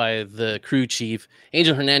off by the crew chief.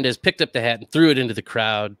 Angel Hernandez picked up the hat and threw it into the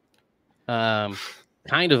crowd.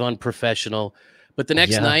 Kind of unprofessional. But the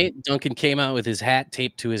next night, Duncan came out with his hat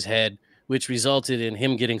taped to his head, which resulted in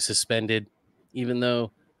him getting suspended, even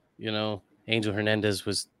though, Angel Hernandez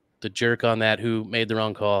was the jerk on that who made the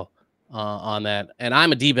wrong call on that. And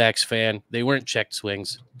I'm a D-backs fan. They weren't checked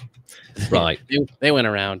swings. Right. They went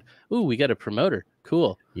around. Ooh, we got a promoter.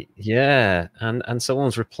 Cool. Yeah. And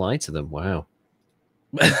someone's replied to them. Wow.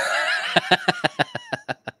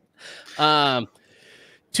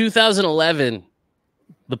 2011,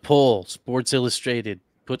 the poll, Sports Illustrated,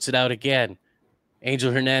 puts it out again.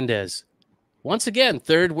 Angel Hernandez, once again,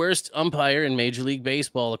 third worst umpire in Major League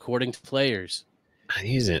Baseball, according to players. And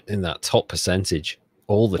he's in that top percentage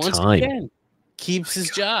all the once time. Again, keeps his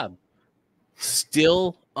job.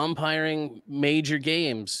 Still umpiring major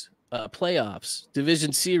games, playoffs,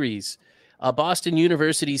 division series. A Boston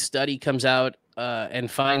University study comes out and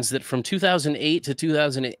finds that from 2008 to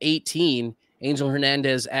 2018, Angel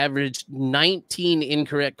Hernandez averaged 19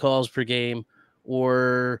 incorrect calls per game,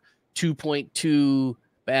 or 2.2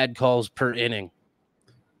 bad calls per inning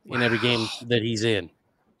in every game that he's in.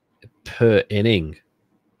 Per inning.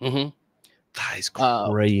 Mm-hmm. That is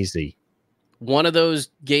crazy. One of those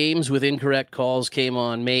games with incorrect calls came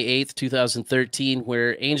on May 8th, 2013,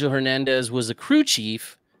 where Angel Hernandez was the crew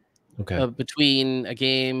chief between a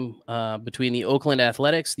game between the Oakland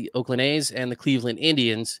Athletics, the Oakland A's, and the Cleveland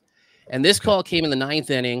Indians. And this call came in the 9th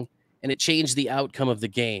inning, and it changed the outcome of the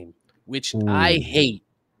game, which I hate.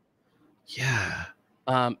 Yeah.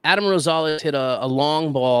 Adam Rosales hit a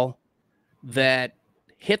long ball that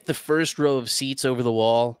hit the first row of seats over the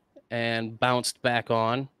wall and bounced back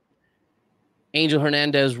on. Angel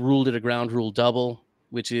Hernandez ruled it a ground rule double,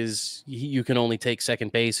 which is you can only take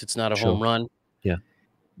second base. It's not a home run. Yeah.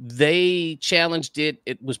 They challenged it.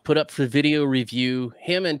 It was put up for video review.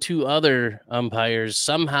 Him and 2 other umpires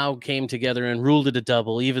somehow came together and ruled it a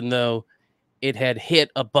double, even though it had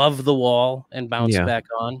hit above the wall and bounced back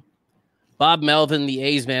on. Bob Melvin, the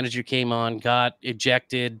A's manager, came on, got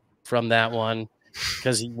ejected from that one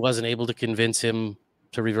because he wasn't able to convince him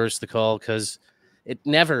to reverse the call, because it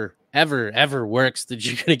never, ever, ever works that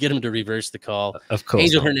you're going to get him to reverse the call. Of course.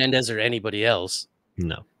 Angel Hernandez or anybody else.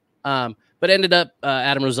 No. But ended up,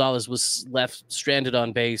 Adam Rosales was left stranded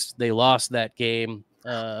on base. They lost that game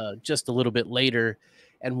just a little bit later.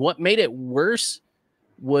 And what made it worse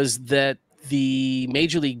was that the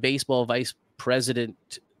Major League Baseball vice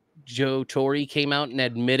president, Joe Torre, came out and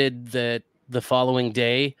admitted that the following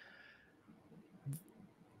day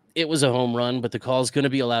it was a home run, but the call is going to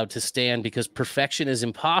be allowed to stand because perfection is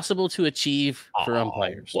impossible to achieve for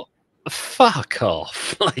umpires. Well, fuck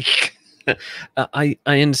off. Like, I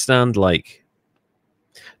understand, like,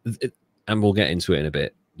 and we'll get into it in a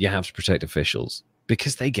bit. You have to protect officials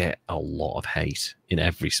because they get a lot of hate in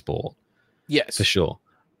every sport. Yes, for sure.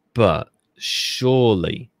 But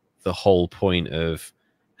surely the whole point of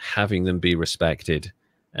having them be respected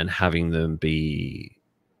and having them be,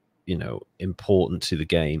 you know, important to the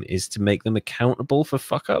game is to make them accountable for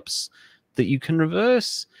fuck ups that you can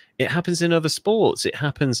reverse. It happens in other sports. It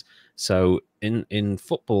happens. So in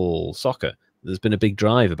football, soccer, there's been a big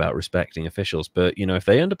drive about respecting officials, but you know, if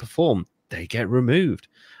they underperform, they get removed.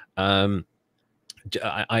 I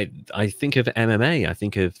think of MMA. I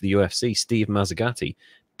think of the UFC. Steve Mazzagatti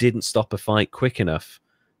didn't stop a fight quick enough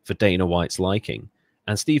for Dana White's liking.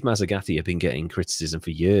 And Steve Mazzagatti had been getting criticism for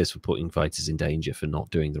years for putting fighters in danger for not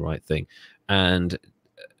doing the right thing. And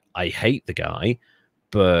I hate the guy,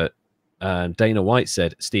 but Dana White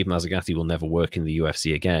said Steve Mazzagatti will never work in the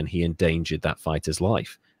UFC again. He endangered that fighter's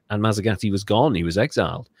life. And Mazzagatti was gone. He was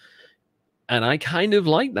exiled. And I kind of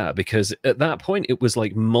like that because at that point, it was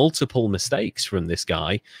like multiple mistakes from this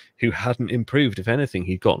guy who hadn't improved. If anything,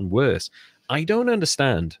 he'd gotten worse. I don't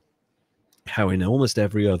understand how in almost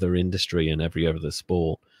every other industry and every other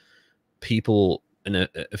sport, people and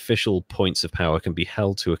official points of power can be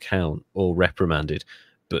held to account or reprimanded.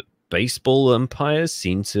 But baseball umpires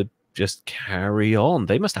seem to just carry on.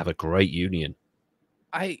 They must have a great union.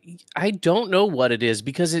 I don't know what it is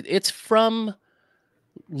because it's from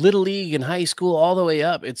Little League and high school all the way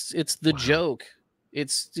up. It's the joke.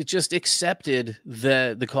 It's just accepted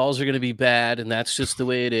that the calls are going to be bad and that's just the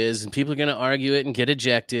way it is. And people are going to argue it and get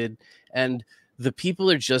ejected. And the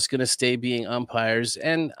people are just going to stay being umpires.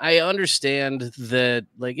 And I understand that,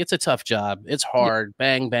 like, it's a tough job. It's hard. Yeah.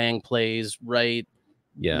 Bang, bang plays, right?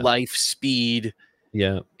 Yeah. Life speed.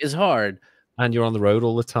 Yeah. Is hard. And you're on the road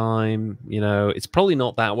all the time. You know, it's probably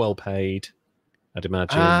not that well paid, I'd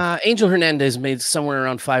imagine. Angel Hernandez made somewhere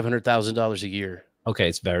around $500,000 a year. Okay,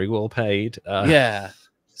 it's very well paid. Yeah.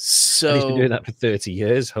 So and he's been doing that for 30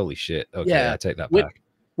 years. Holy shit. Okay, yeah. I take that back.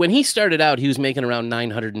 When he started out, he was making around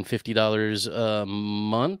 $950 a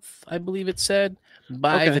month, I believe it said.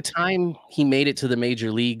 By the time he made it to the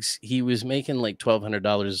major leagues, he was making like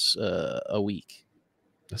 $1,200 a week.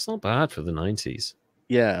 That's not bad for the 90s.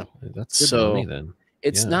 Yeah. That's good money then.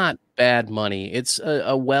 It's not bad money. It's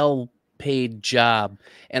a well-paid job.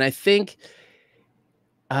 And I think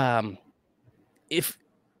if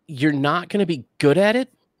you're not going to be good at it,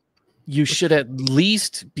 you should at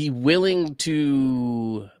least be willing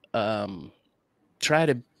to try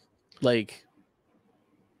to, like...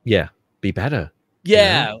 Yeah, be better.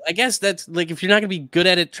 Yeah, I guess that's, like, if you're not going to be good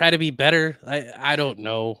at it, try to be better. I don't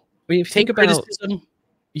know. I mean, if you think about criticism...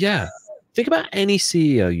 Yeah. Think about any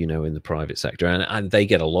CEO, you know, in the private sector, and they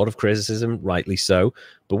get a lot of criticism, rightly so.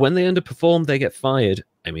 But when they underperform, they get fired.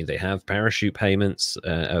 I mean, they have parachute payments,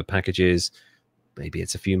 packages. Maybe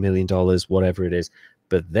it's a few $1 million, whatever it is.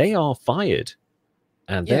 But they are fired,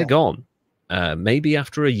 and they're gone. Maybe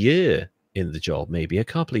after a year, in the job, maybe a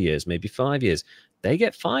couple of years, maybe 5 years. They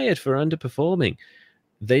get fired for underperforming.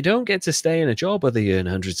 They don't get to stay in a job where they earn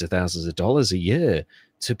hundreds of thousands of dollars a year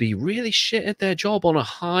to be really shit at their job on a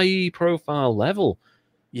high-profile level.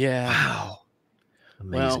 Yeah. Wow.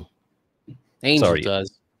 Amazing. Well, Angel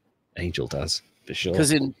does. Angel does, for sure.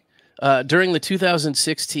 Because during the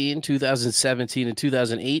 2016, 2017, and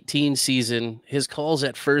 2018 season, his calls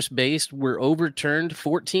at first base were overturned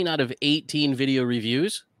 14 out of 18 video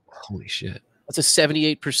reviews. Holy shit. That's a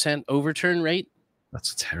 78% overturn rate.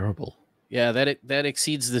 That's terrible. Yeah, that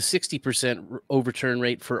exceeds the 60% overturn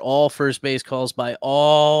rate for all first base calls by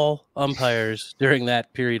all umpires during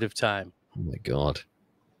that period of time. Oh my God.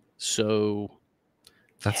 So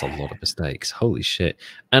that's a lot of mistakes. Holy shit.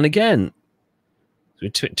 And again,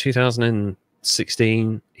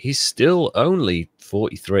 2016, he's still only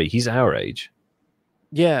 43. He's our age.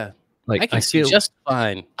 Yeah. Like, I can see just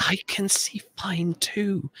fine. I can see fine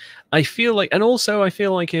too. I feel like, and also I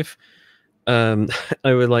feel like if I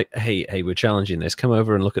were like, hey, we're challenging this, come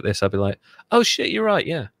over and look at this, I'd be like, oh shit, you're right.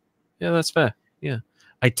 Yeah, that's fair. Yeah,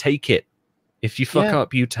 I take it. If you fuck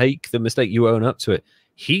up, you take the mistake, you own up to it.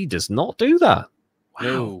 He does not do that.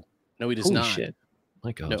 Wow. No, he does Holy not. Shit.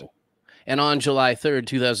 My God. No. And on July 3rd,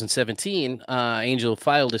 2017, Angel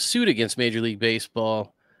filed a suit against Major League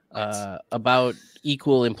Baseball about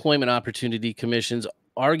equal employment opportunity commissions,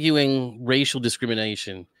 arguing racial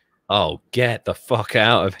discrimination. Oh, get the fuck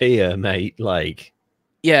out of here, mate. Like,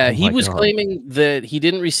 yeah, he was claiming that he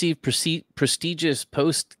didn't receive prestigious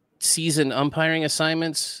post-season umpiring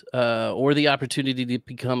assignments or the opportunity to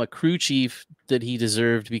become a crew chief that he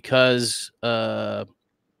deserved because of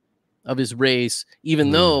his race,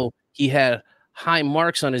 even though he had high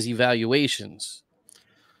marks on his evaluations.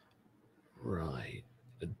 Right.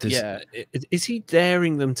 Is he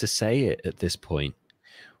daring them to say it at this point?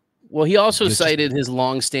 Well, he also cited his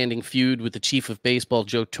long-standing feud with the chief of baseball,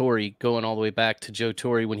 Joe Torre, going all the way back to Joe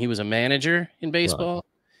Torre when he was a manager in baseball.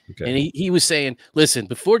 Right. Okay. And he was saying, listen,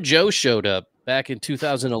 before Joe showed up back in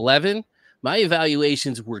 2011, my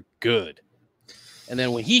evaluations were good. And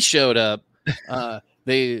then when he showed up,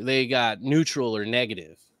 they got neutral or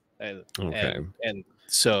negative. And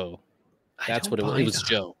so that's what it was.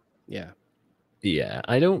 Joe. Yeah. Yeah,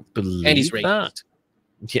 I don't believe and he's racist. That.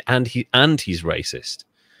 Yeah, and he's racist.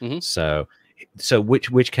 Mm-hmm. So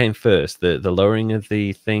which came first, the lowering of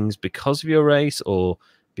the things because of your race, or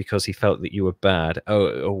because he felt that you were bad?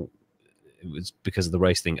 Oh, it was because of the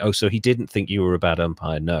race thing. Oh, so he didn't think you were a bad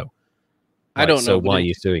umpire? No, right, I don't know. So why are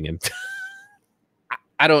you suing him?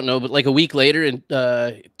 I don't know, but like a week later in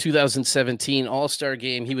 2017 All-Star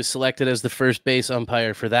game, he was selected as the first base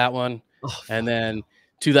umpire for that one, and then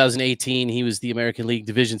 2018 he was the American League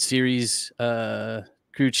Division Series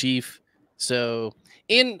crew chief. So.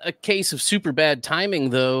 In a case of super bad timing,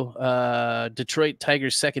 though, Detroit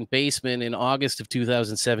Tigers second baseman in August of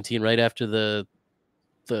 2017, right after the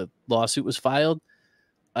lawsuit was filed,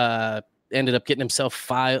 ended up getting himself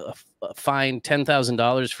fined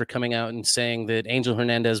 $10,000 for coming out and saying that Angel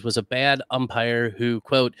Hernandez was a bad umpire who,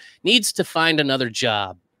 quote, needs to find another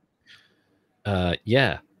job.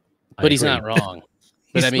 Yeah. But he's not wrong.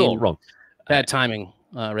 But he's not wrong. Bad timing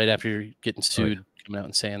right after you're getting sued, coming out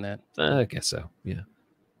and saying that. I guess so, yeah.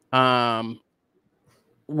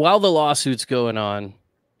 While the lawsuit's going on,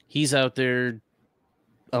 he's out there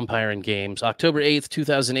umpiring games. October 8th,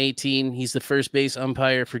 2018, he's the first base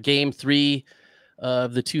umpire for Game 3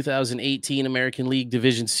 of the 2018 American League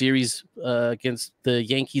Division Series against the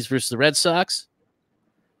Yankees versus the Red Sox.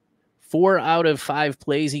 4 out of 5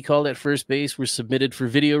 plays he called at first base were submitted for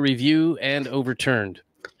video review and overturned.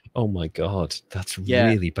 Oh my God, that's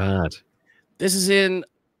really bad. This is in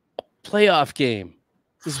a playoff game.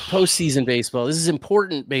 This is postseason baseball. This is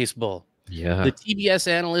important baseball. Yeah. The TBS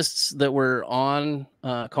analysts that were on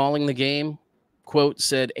calling the game, quote,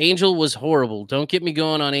 said, Angel was horrible. Don't get me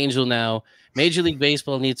going on Angel now. Major League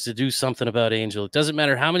Baseball needs to do something about Angel. It doesn't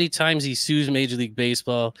matter how many times he sues Major League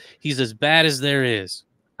Baseball. He's as bad as there is.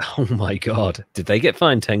 Oh, my God. Did they get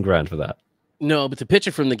fined 10 grand for that? No, but the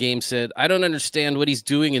pitcher from the game said, I don't understand what he's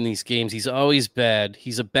doing in these games. He's always bad.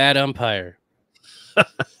 He's a bad umpire.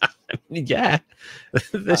 Yeah.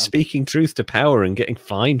 They're speaking truth to power and getting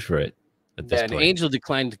fined for it. And Angel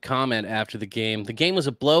declined to comment after the game. The game was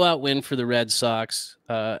a blowout win for the Red Sox.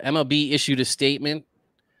 MLB issued a statement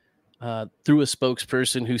through a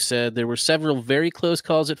spokesperson who said there were several very close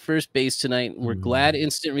calls at first base tonight. And we're glad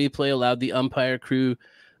instant replay allowed the umpire crew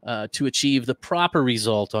to achieve the proper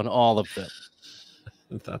result on all of them.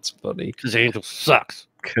 That's funny. Because Angel sucks.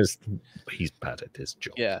 Because he's bad at his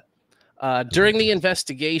job. Yeah. During the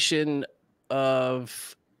investigation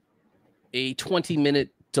of a 20-minute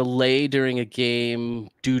delay during a game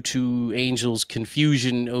due to Angels'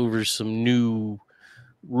 confusion over some new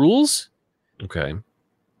rules. Okay.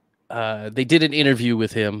 They did an interview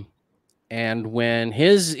with him, and when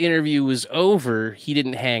his interview was over, he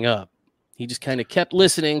didn't hang up. He just kind of kept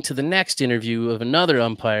listening to the next interview of another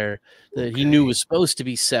umpire that he knew was supposed to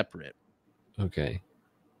be separate. Okay.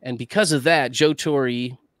 And because of that, Joe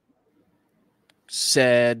Torre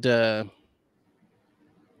said,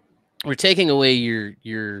 we're taking away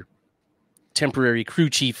your temporary crew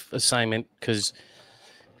chief assignment because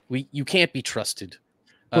you can't be trusted.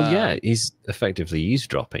 Well, yeah, he's effectively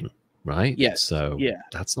eavesdropping, right? Yes. So yeah,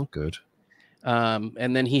 that's not good.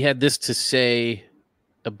 And then he had this to say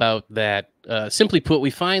about that. Simply put, we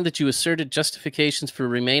find that you asserted justifications for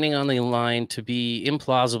remaining on the line to be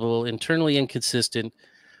implausible, internally inconsistent,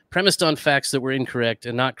 premised on facts that were incorrect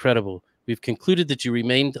and not credible. We've concluded that you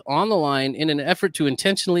remained on the line in an effort to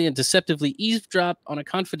intentionally and deceptively eavesdrop on a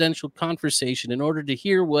confidential conversation in order to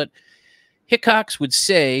hear what Hickox would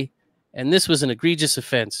say, and this was an egregious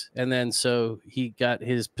offense. And then so he got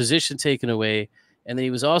his position taken away, and then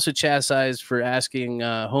he was also chastised for asking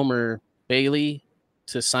Homer Bailey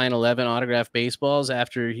to sign 11 autographed baseballs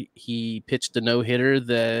after he pitched the no-hitter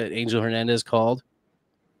that Angel Hernandez called.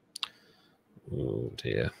 Oh,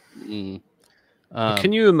 dear.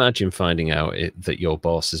 Can you imagine finding out that your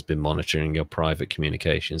boss has been monitoring your private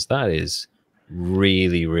communications? That is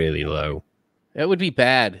really, really low. That would be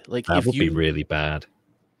bad. Like, that would be really bad.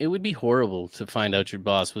 It would be horrible to find out your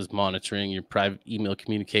boss was monitoring your private email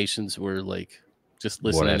communications, or like just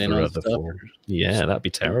listening in on stuff. Yeah, that'd be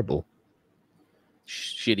terrible.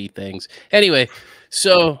 Shitty things. Anyway,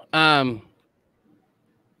 so I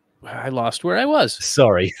lost where I was.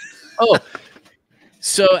 Sorry. Oh.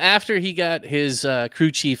 So after he got his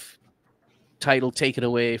crew chief title taken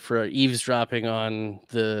away for eavesdropping on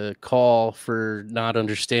the call for not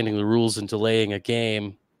understanding the rules and delaying a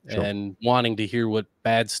game, sure, and wanting to hear what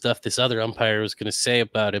bad stuff this other umpire was going to say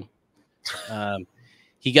about him,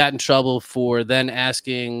 he got in trouble for then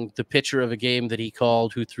asking the pitcher of a game that he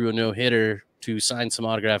called, who threw a no-hitter, to sign some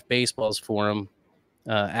autographed baseballs for him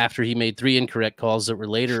after he made 3 incorrect calls that were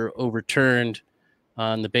later overturned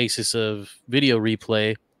on the basis of video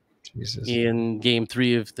replay. Jesus. In game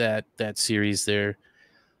 3 of that series there.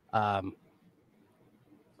 Oh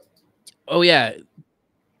yeah.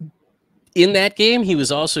 In that game, he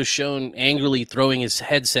was also shown angrily throwing his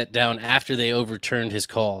headset down after they overturned his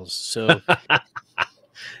calls. So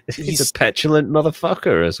he's a petulant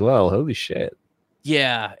motherfucker as well. Holy shit.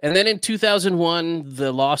 Yeah. And then in 2001,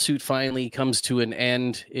 the lawsuit finally comes to an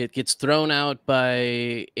end. It gets thrown out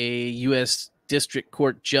by a U.S. district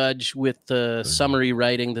court judge with the summary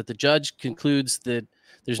writing that the judge concludes that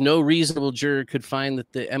there's no reasonable juror could find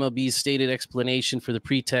that the MLB's stated explanation for the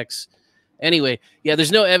pretext. Anyway, yeah,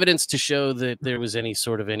 there's no evidence to show that there was any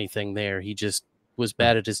sort of anything there. He just was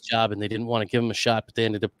bad at his job, and they didn't want to give him a shot, but they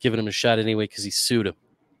ended up giving him a shot anyway because he sued him.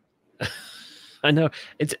 I know.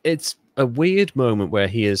 It's a weird moment where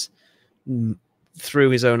he is, through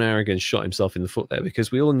his own arrogance, shot himself in the foot there,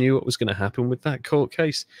 because we all knew what was going to happen with that court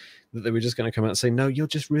case, that they were just going to come out and say, no, you're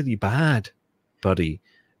just really bad, buddy.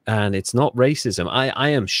 And it's not racism. I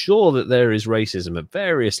am sure that there is racism at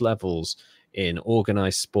various levels in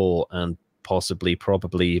organized sport and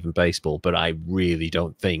probably even baseball, but I really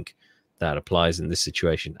don't think that applies in this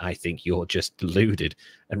situation. I think you're just deluded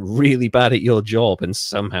and really bad at your job and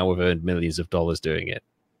somehow have earned millions of dollars doing it.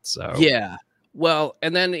 So yeah. Well,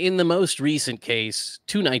 and then in the most recent case,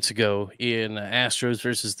 2 nights ago in Astros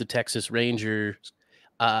versus the Texas Rangers,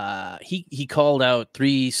 he called out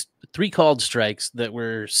three called strikes that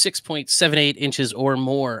were 6.78 inches or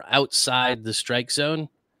more outside the strike zone.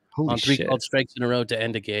 Holy on 3 shit. Called strikes in a row to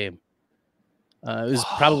end a game. It was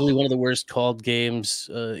probably one of the worst called games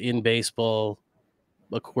in baseball,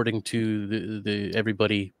 according to the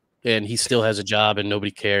everybody. And he still has a job and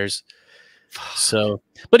nobody cares. So,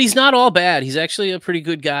 but he's not all bad. He's actually a pretty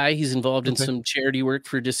good guy. He's involved in some charity work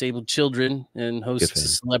for disabled children and hosts a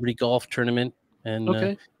celebrity golf tournament.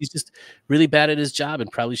 And he's just really bad at his job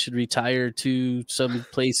and probably should retire to some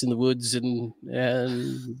place in the woods and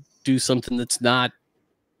do something that's not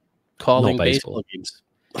calling baseball games.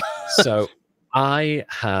 So I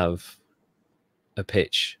have a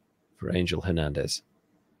pitch for Angel Hernandez.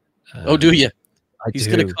 Oh, do you? He's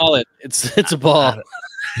going to call it. It's a ball.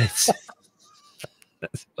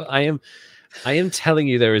 I am telling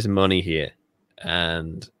you, there is money here,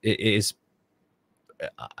 and it is.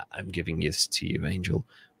 I'm giving this to you, Angel,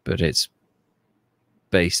 but it's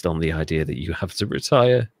based on the idea that you have to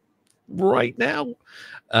retire right now.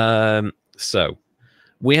 So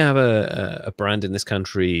We have a brand in this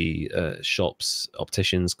country, shops,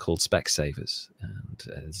 opticians called Specsavers, and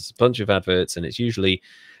there's a bunch of adverts, and it's usually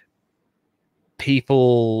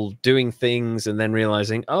people doing things and then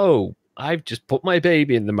realizing, oh, I've just put my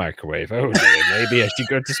baby in the microwave. Oh dear, maybe I should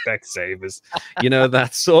go to Specsavers. You know,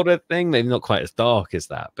 that sort of thing. Maybe not quite as dark as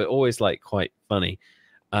that, but always like quite funny.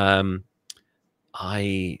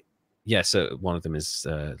 So one of them is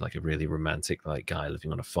like a really romantic like guy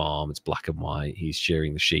living on a farm. It's black and white. He's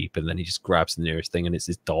shearing the sheep, and then he just grabs the nearest thing, and it's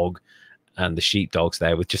his dog, and the sheepdog's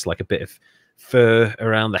there with just like a bit of fur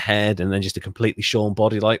around the head, and then just a completely shorn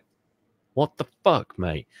body. Like, what the fuck,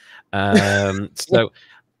 mate? So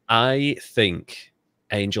I think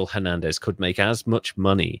Angel Hernandez could make as much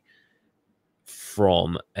money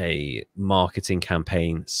from a marketing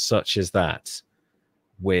campaign such as that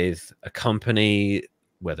with a company,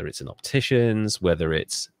 whether it's an opticians, whether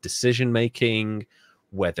it's decision making,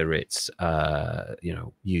 whether it's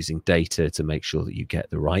using data to make sure that you get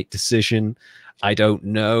the right decision. I don't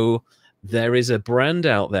know. There is a brand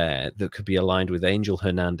out there that could be aligned with Angel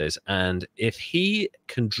Hernandez, and if he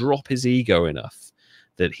can drop his ego enough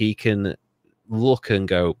that he can look and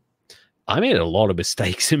go, I made a lot of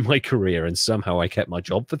mistakes in my career and somehow I kept my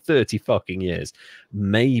job for 30 fucking years,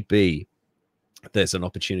 maybe there's an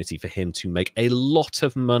opportunity for him to make a lot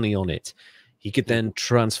of money on it. He could then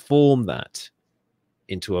transform that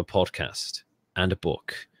into a podcast and a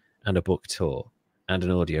book tour and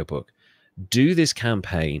an audiobook. Do this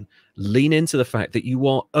campaign, lean into the fact that you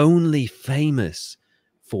are only famous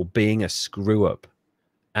for being a screw up,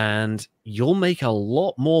 and you'll make a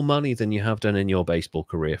lot more money than you have done in your baseball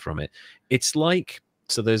career from it. It's like,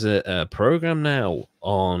 so there's a program now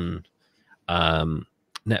on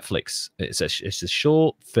Netflix. It's a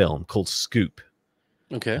short film called Scoop.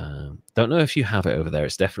 Okay. Don't know if you have it over there.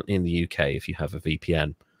 It's definitely in the UK. If you have a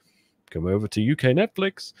VPN, come over to UK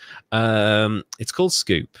Netflix. It's called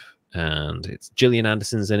Scoop, and it's Gillian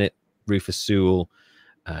Anderson's in it, Rufus Sewell.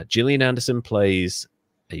 Gillian Anderson plays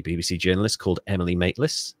a BBC journalist called Emily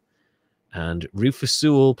Maitlis, and Rufus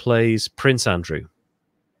Sewell plays Prince Andrew.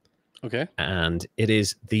 Okay. And it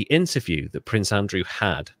is the interview that Prince Andrew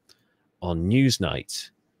had on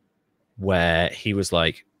Newsnight where he was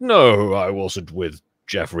like, no, I wasn't with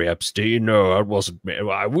Jeffrey Epstein. No, I wasn't.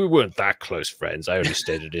 We weren't that close friends. I only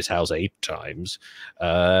stayed at his house 8 times.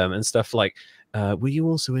 And stuff like, were you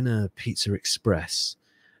also in a Pizza Express?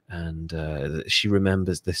 And she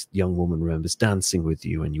remembers, this young woman remembers dancing with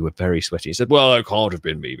you and you were very sweaty. He said, well, it can't have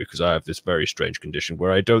been me because I have this very strange condition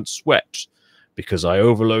where I don't sweat because I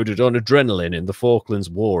overloaded on adrenaline in the Falklands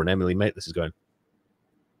War. And Emily Maitlis is going,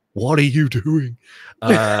 what are you doing?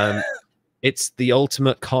 It's the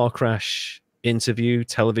ultimate car crash interview,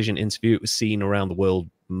 television interview. It was seen around the world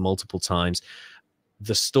multiple times.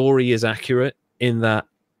 The story is accurate in that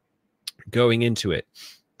going into it,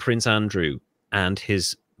 Prince Andrew and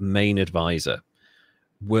his main advisor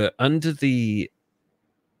were under the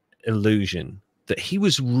illusion that he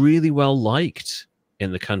was really well liked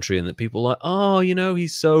in the country and that people were like, oh, you know,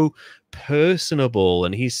 he's so personable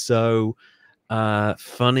and he's so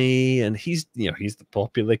funny and he's, you know, he's the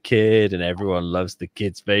popular kid and everyone loves the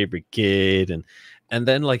kid's favorite kid. And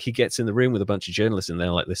then like he gets in the room with a bunch of journalists and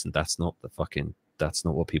they're like, listen, that's not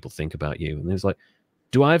what people think about you. And he was like,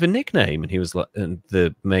 do I have a nickname? And he was like, and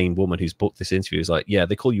the main woman who's booked this interview is like, yeah,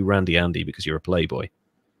 they call you Randy Andy because you're a playboy.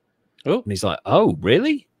 Oh. And he's like, oh,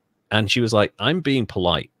 really? And she was like, I'm being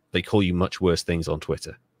polite. They call you much worse things on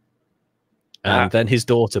Twitter. And then his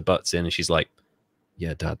daughter butts in and she's like,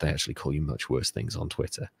 yeah, Dad, they actually call you much worse things on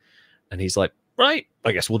Twitter. And he's like, right,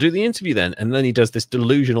 I guess we'll do the interview then. And then he does this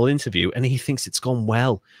delusional interview and he thinks it's gone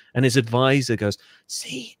well. And his advisor goes,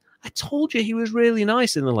 see, I told you he was really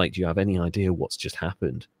nice. And they're like, do you have any idea what's just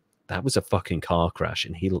happened? That was a fucking car crash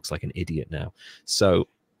and he looks like an idiot now. So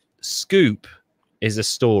Scoop is a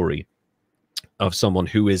story of someone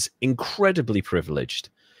who is incredibly privileged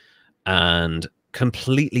and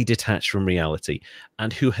completely detached from reality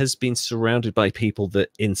and who has been surrounded by people that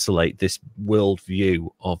insulate this worldview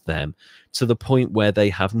of them to the point where they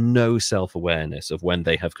have no self-awareness of when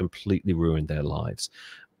they have completely ruined their lives.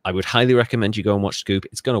 I would highly recommend you go and watch Scoop.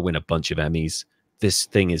 It's going to win a bunch of Emmys. This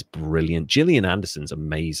thing is brilliant. Gillian Anderson's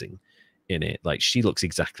amazing in it. Like, she looks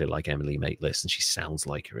exactly like Emily Maitlis and she sounds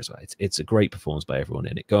like her as well. It's a great performance by everyone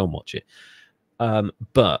in it. Go and watch it.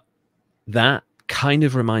 But that kind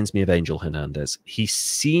of reminds me of Angel Hernandez. He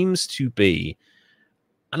seems to be,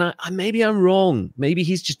 and maybe I'm wrong. Maybe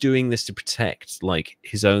he's just doing this to protect like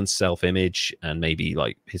his own self-image and maybe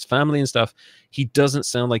like his family and stuff. He doesn't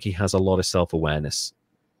sound like he has a lot of self-awareness.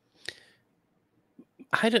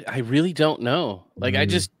 I really don't know. Like, I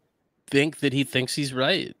just think that he thinks he's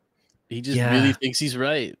right. He just really thinks he's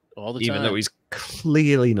right all the time. Even though he's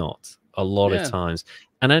clearly not a lot of times.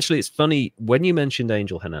 And actually, it's funny when you mentioned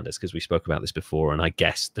Angel Hernandez, because we spoke about this before, and I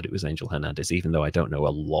guessed that it was Angel Hernandez, even though I don't know a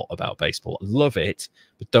lot about baseball. I love it,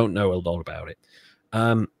 but don't know a lot about it.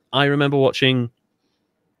 I remember watching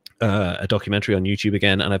a documentary on YouTube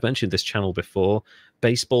again, and I've mentioned this channel before.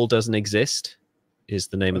 Baseball Doesn't Exist is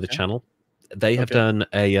the name of the channel. They have done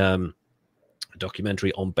a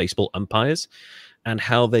documentary on baseball umpires and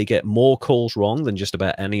how they get more calls wrong than just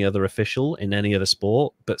about any other official in any other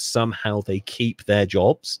sport, but somehow they keep their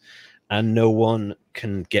jobs and no one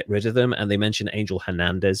can get rid of them. And they mention Angel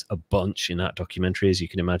Hernandez a bunch in that documentary, as you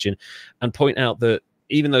can imagine, and point out that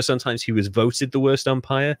even though sometimes he was voted the worst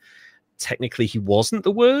umpire, technically he wasn't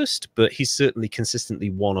the worst, but he's certainly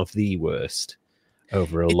consistently one of the worst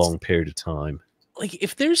over a long period of time. Like,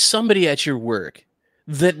 if there's somebody at your work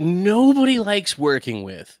that nobody likes working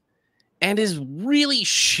with and is really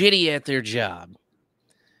shitty at their job.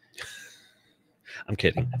 I'm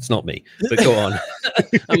kidding. It's not me, but go on.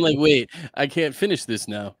 I'm like, wait, I can't finish this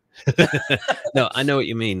now. No, I know what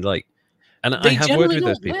you mean. Like, and I have worked with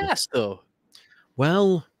those people. Last, though.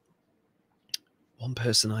 Well, one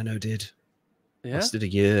person I know did. Lasted a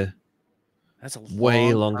year. That's a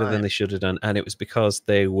way longer than they should have done. And it was because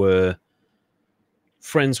they were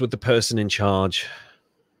friends with the person in charge.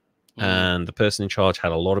 And the person in charge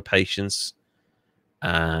had a lot of patience.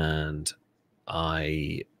 And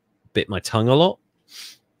I bit my tongue a lot.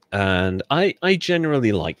 And I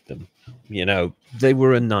generally liked them. You know, they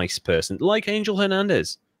were a nice person. Like Angel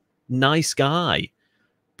Hernandez. Nice guy.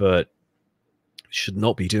 But should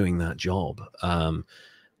not be doing that job.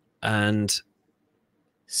 And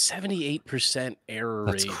 78% error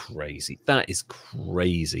rate. That's crazy. That is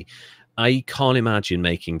crazy. I can't imagine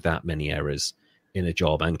making that many errors in a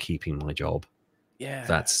job and keeping my job. Yeah.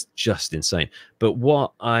 That's just insane. But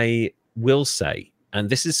what I will say, and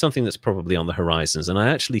this is something that's probably on the horizons, and I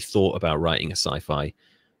actually thought about writing a sci-fi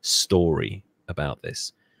story about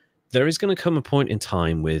this. There is going to come a point in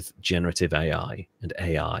time with generative AI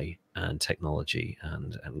and technology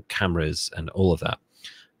and cameras and all of that.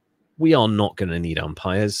 We are not going to need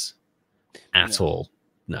umpires at all.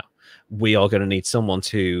 No. We are going to need someone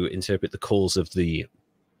to interpret the calls of the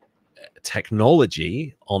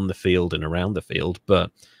technology on the field and around the field,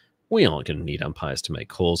 but we aren't going to need umpires to make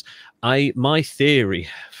calls. My theory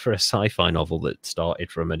for a sci-fi novel that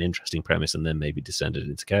started from an interesting premise and then maybe descended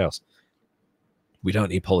into chaos. We don't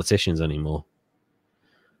need politicians anymore.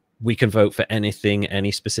 We can vote for anything,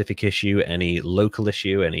 any specific issue, any local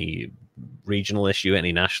issue, any regional issue,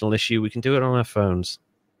 any national issue. We can do it on our phones.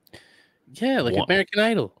 Yeah, like American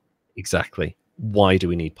Idol. Exactly. Why do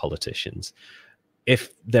we need politicians?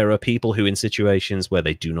 If there are people who in situations where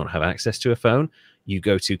they do not have access to a phone, you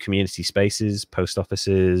go to community spaces, post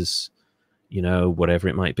offices, you know, whatever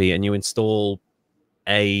it might be, and you install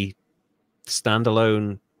a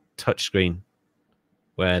standalone touchscreen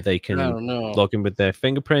where they can log in with their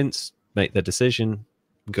fingerprints, make their decision,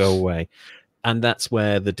 go away. And that's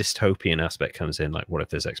where the dystopian aspect comes in. Like, what if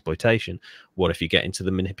there's exploitation? What if you get into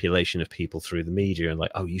the manipulation of people through the media and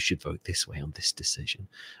like, oh, you should vote this way on this decision?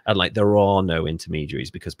 And like, there are no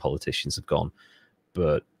intermediaries because politicians have gone.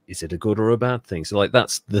 But is it a good or a bad thing? So like,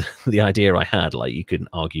 that's the idea I had. Like, you can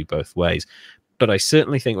argue both ways. But I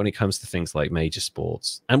certainly think when it comes to things like major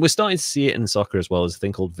sports, and we're starting to see it in soccer as well, as a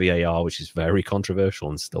thing called VAR, which is very controversial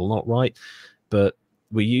and still not right. But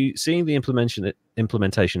were you seeing the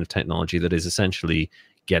implementation of technology that is essentially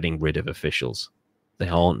getting rid of officials? They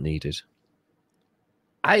aren't needed.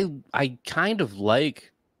 I kind of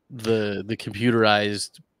like the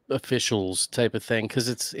computerized officials type of thing, because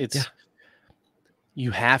it's you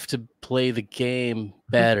have to play the game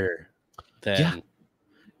better than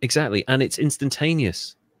exactly, and it's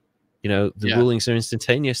instantaneous. You know, the rulings are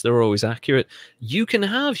instantaneous. They're always accurate. You can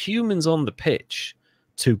have humans on the pitch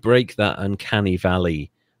to break that uncanny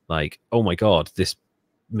valley, like, oh my God, this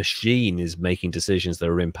machine is making decisions that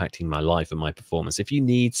are impacting my life and my performance. If you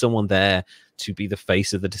need someone there to be the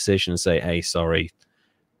face of the decision and say, hey, sorry,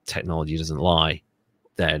 technology doesn't lie,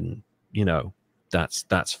 then, you know,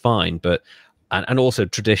 that's fine. But, and also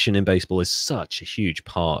tradition in baseball is such a huge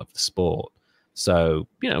part of the sport. So,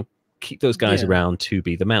 you know, keep those guys around to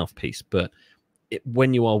be the mouthpiece. But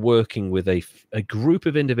when you are working with a group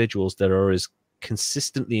of individuals that are as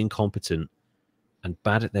consistently incompetent and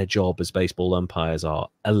bad at their job as baseball umpires are,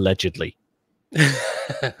 allegedly,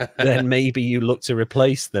 then maybe you look to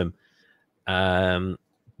replace them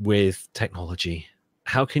with technology.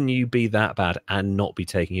 How can you be that bad and not be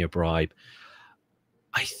taking a bribe?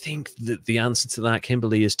 I think that the answer to that,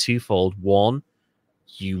 Kimberly, is twofold. One,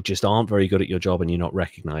 you just aren't very good at your job and you're not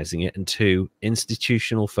recognizing it. And 2,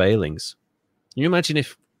 institutional failings. Can you imagine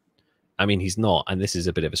if, I mean, he's not, and this is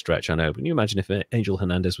a bit of a stretch, I know, but can you imagine if Angel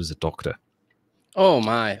Hernandez was a doctor? Oh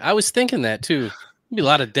my, I was thinking that too. There'd be a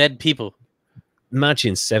lot of dead people.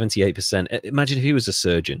 Imagine 78%. Imagine if he was a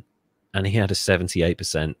surgeon and he had a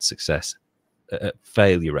 78% success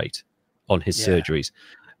failure rate on his surgeries.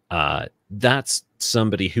 That's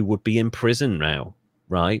somebody who would be in prison now,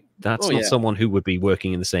 right? That's not someone who would be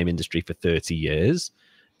working in the same industry for 30 years.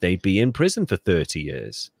 They'd be in prison for 30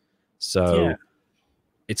 years. So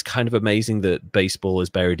it's kind of amazing that baseball has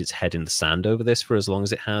buried its head in the sand over this for as long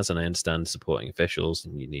as it has. And I understand supporting officials,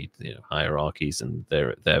 and you need, you know, hierarchies, and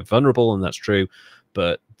they're vulnerable, and that's true.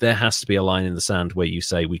 But there has to be a line in the sand where you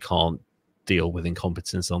say we can't deal with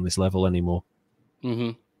incompetence on this level anymore.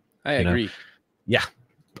 I agree. Yeah,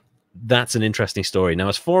 that's an interesting story. Now,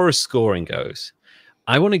 as far as scoring goes,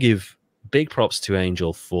 I want to give big props to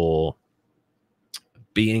Angel for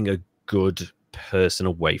being a good person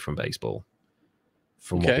away from baseball.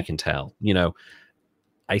 From what we can tell, you know,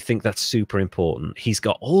 I think that's super important. He's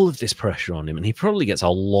got all of this pressure on him, and he probably gets a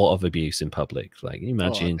lot of abuse in public. Like,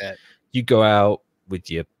 imagine you go out with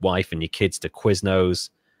your wife and your kids to Quiznos,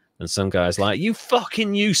 and some guy's like, "You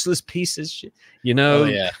fucking useless piece of shit," you know? Oh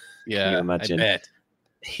yeah, yeah. Imagine. I bet.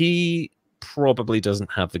 He probably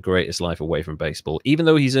doesn't have the greatest life away from baseball, even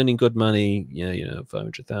though he's earning good money. Yeah, you know,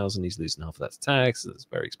 500,000. He's losing half of that to tax. It's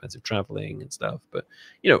very expensive traveling and stuff. But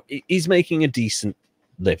you know, he's making a decent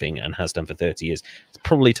living and has done for 30 years. It's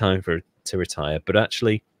probably time to retire. But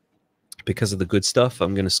actually, because of the good stuff,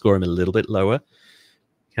 I'm going to score him a little bit lower.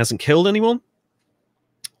 He hasn't killed anyone,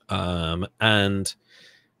 and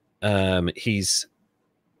he's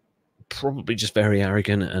probably just very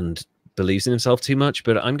arrogant and believes in himself too much.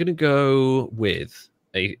 But I'm going to go with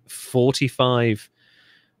a 45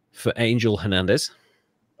 for Angel Hernandez.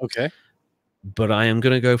 Okay. But I am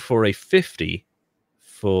going to go for a 50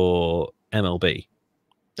 for MLB.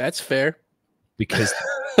 That's fair. Because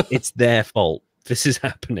it's their fault. This is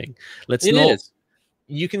happening.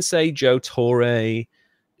 You can say Joe Torre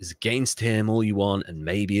is against him all you want, and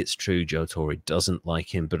maybe it's true Joe Torre doesn't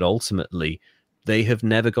like him, but ultimately they have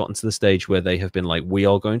never gotten to the stage where they have been like, we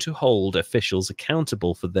are going to hold officials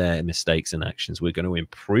accountable for their mistakes and actions. We're going to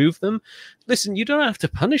improve them. Listen, you don't have to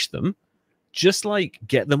punish them. Just like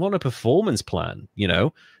get them on a performance plan, you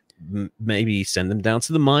know, maybe send them down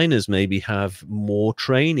to the minors, maybe have more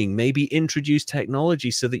training, maybe introduce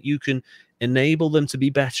technology so that you can enable them to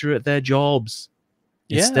be better at their jobs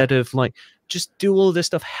instead of like, just do all this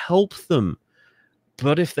stuff, help them.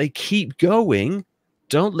 But if they keep going,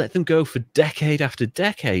 don't let them go for decade after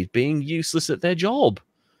decade being useless at their job.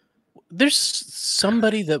 There's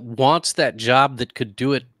somebody that wants that job that could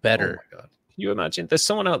do it better. Oh my God. Can you imagine? There's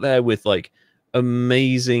someone out there with like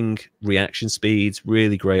amazing reaction speeds,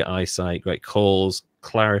 really great eyesight, great calls,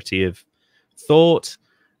 clarity of thought,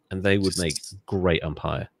 and they would make great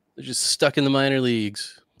umpire. They're just stuck in the minor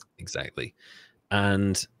leagues. Exactly.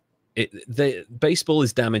 And baseball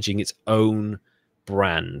is damaging its own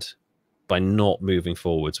brand by not moving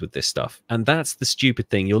forwards with this stuff. And that's the stupid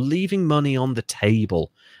thing. You're leaving money on the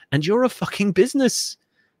table, and you're a fucking business.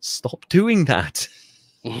 Stop doing that.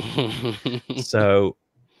 So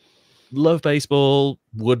love baseball,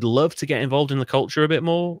 would love to get involved in the culture a bit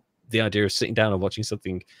more. The idea of sitting down and watching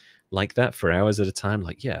something like that for hours at a time,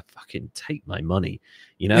 like, yeah, fucking take my money,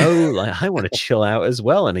 you know. Like, I want to chill out as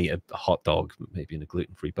well and eat a hot dog, maybe in a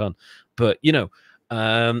gluten-free bun. But you know,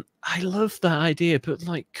 I love that idea, but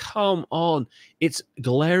like, come on, it's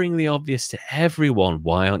glaringly obvious to everyone.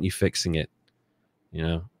 Why aren't you fixing it? You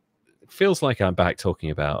know, it feels like I'm back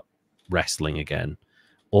talking about wrestling again.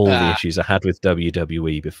 All the issues I had with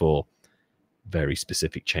WWE before. Very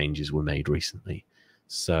specific changes were made recently.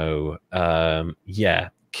 So, yeah,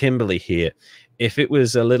 Kimberly here. If it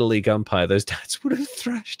was a Little League umpire, those dads would have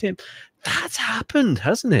thrashed him. That's happened,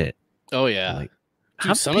 hasn't it? Oh, yeah. Like, dude,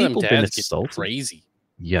 have some people of them been dads assaulted? get crazy.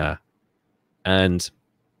 Yeah. And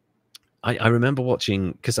I remember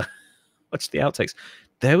watching, because I watched the outtakes,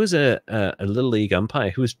 there was a Little League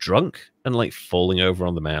umpire who was drunk and like falling over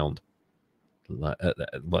on the mound.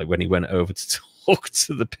 Like when he went over to talk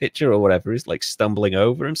to the pitcher or whatever, he's like stumbling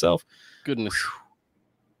over himself. Goodness.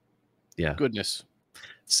 Yeah. Goodness.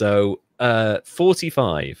 So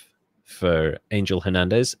 45 for Angel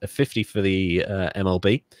Hernandez, a 50 for the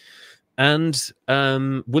MLB. And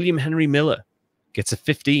William Henry Miller gets a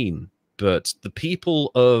 15. But the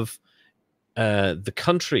people of the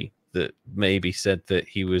country that maybe said that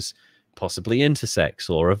he was possibly intersex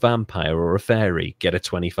or a vampire or a fairy get a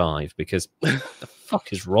 25, because the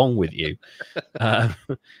fuck is wrong with you?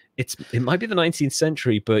 it might be the 19th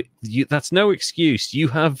century, but that's no excuse. You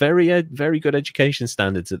have very good education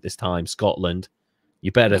standards at this time, Scotland.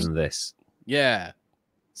 You're better than this. Yeah.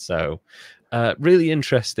 So, really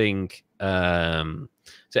interesting. And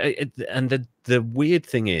the weird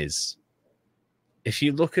thing is, if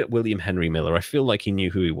you look at William Henry Miller, I feel like he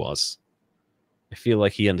knew who he was. I feel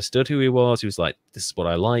like he understood who he was. He was like, this is what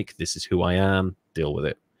I like. This is who I am. Deal with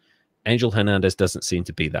it. Angel Hernandez doesn't seem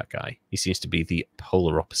to be that guy. He seems to be the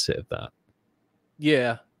polar opposite of that.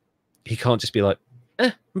 Yeah. He can't just be like,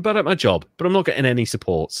 I'm bad at my job, but I'm not getting any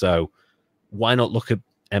support. So why not look at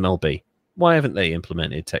MLB? Why haven't they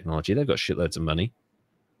implemented technology? They've got shitloads of money.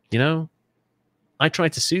 You know, I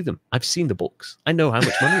tried to sue them. I've seen the books. I know how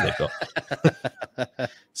much money they've got.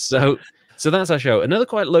 So that's our show. Another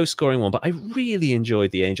quite low-scoring one, but I really enjoyed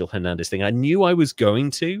the Angel Hernandez thing. I knew I was going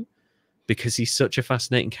to, because he's such a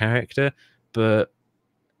fascinating character, but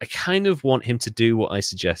I kind of want him to do what I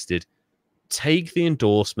suggested. Take the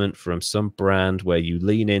endorsement from some brand where you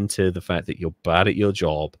lean into the fact that you're bad at your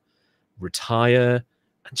job, retire,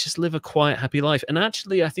 and just live a quiet, happy life. And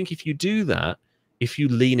actually, I think if you do that, if you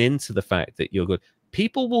lean into the fact that you're good,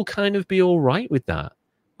 people will kind of be all right with that.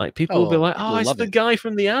 Like, people will be like, oh, it's the guy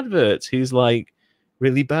from the adverts who's like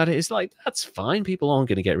really bad at it. It's like, that's fine. People aren't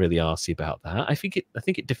going to get really arsy about that. I think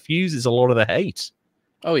it diffuses a lot of the hate.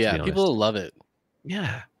 Oh yeah, people will love it.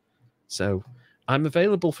 Yeah. So I'm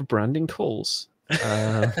available for branding calls.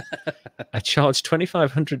 I charge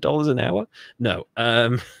 $2,500 an hour. No.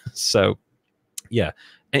 So yeah,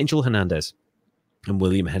 Angel Hernandez and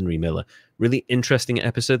William Henry Miller. Really interesting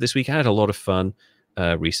episode this week. I had a lot of fun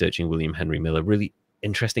researching William Henry Miller. Really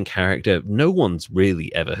interesting character. No one's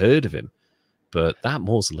really ever heard of him, but that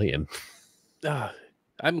mausoleum.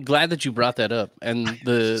 I'm glad that you brought that up. And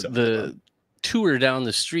the tour down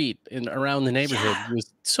the street and around the neighborhood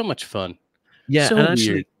was so much fun. Yeah, so and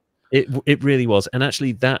actually, it really was. And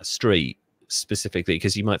actually, that street specifically,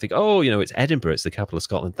 because you might think, oh, it's Edinburgh, it's the capital of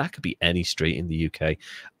Scotland. That could be any street in the UK.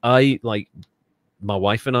 My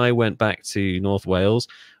wife and I went back to North Wales.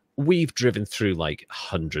 We've driven through like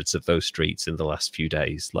hundreds of those streets in the last few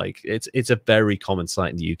days. Like, it's a very common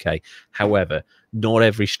sight in the UK. However, not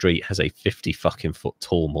every street has a 50 fucking foot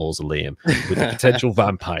tall mausoleum with a potential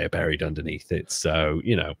vampire buried underneath it. So,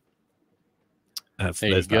 there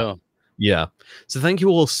you go. Yeah. So thank you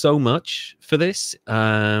all so much for this. We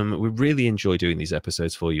really enjoy doing these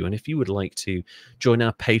episodes for you. And if you would like to join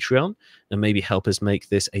our Patreon and maybe help us make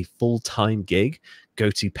this a full-time gig,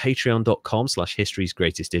 go to patreon.com/History's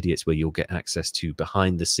Greatest Idiots, where you'll get access to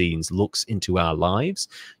behind-the-scenes looks into our lives.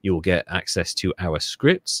 You'll get access to our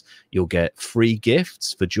scripts. You'll get free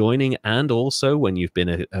gifts for joining, and also when you've been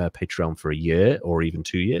a Patreon for a year or even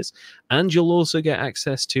 2 years. And you'll also get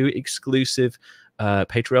access to exclusive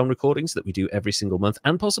Patreon recordings that we do every single month,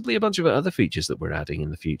 and possibly a bunch of other features that we're adding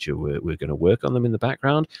in the future. We're going to work on them in the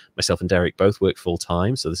background. Myself and Derek both work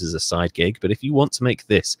full-time, so this is a side gig. But if you want to make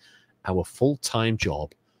this our full-time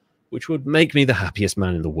job, which would make me the happiest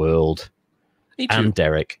man in the world, and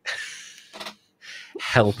Derek,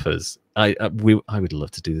 help us. I would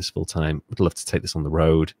love to do this full-time. Would love to take this on the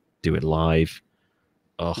road, do it live.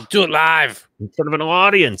 Do it live in front of an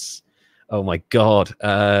audience. Oh my God.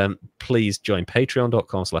 Please join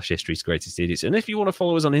patreon.com/History's Greatest Idiots. And if you want to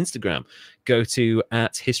follow us on Instagram, go to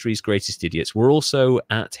 @History's Greatest Idiots. We're also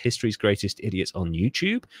 @History's Greatest Idiots on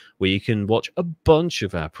YouTube, where you can watch a bunch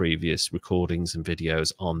of our previous recordings and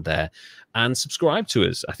videos on there, and subscribe to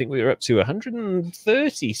us. I think we are up to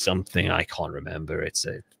 130 something. I can't remember. It's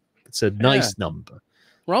a nice number.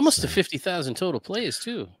 We're almost to 50,000 total plays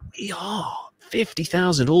too. We are.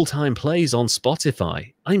 50,000 all-time plays on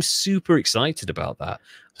Spotify. I'm super excited about that.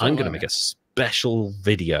 I'm going to make a special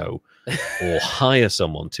video or hire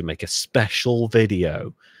someone to make a special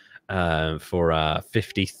video for our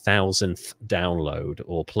 50,000th download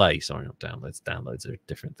or play. Sorry, not downloads. Downloads are a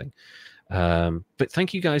different thing. But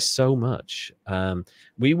thank you guys so much.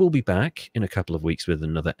 We will be back in a couple of weeks with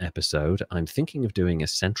another episode. I'm thinking of doing a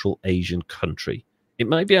Central Asian country. It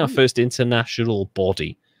might be our first international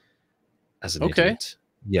body. As an idiot.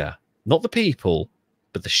 Yeah. Not the people,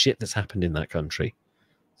 but the shit that's happened in that country.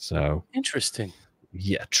 So interesting.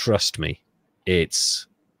 Yeah, trust me. It's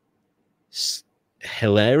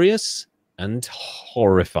hilarious and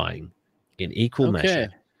horrifying in equal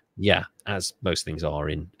measure. Yeah, as most things are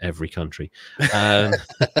in every country. But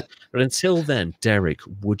until then, Derek,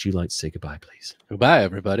 would you like to say goodbye, please? Goodbye,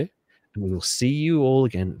 everybody. And we will see you all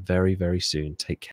again very, very soon. Take care.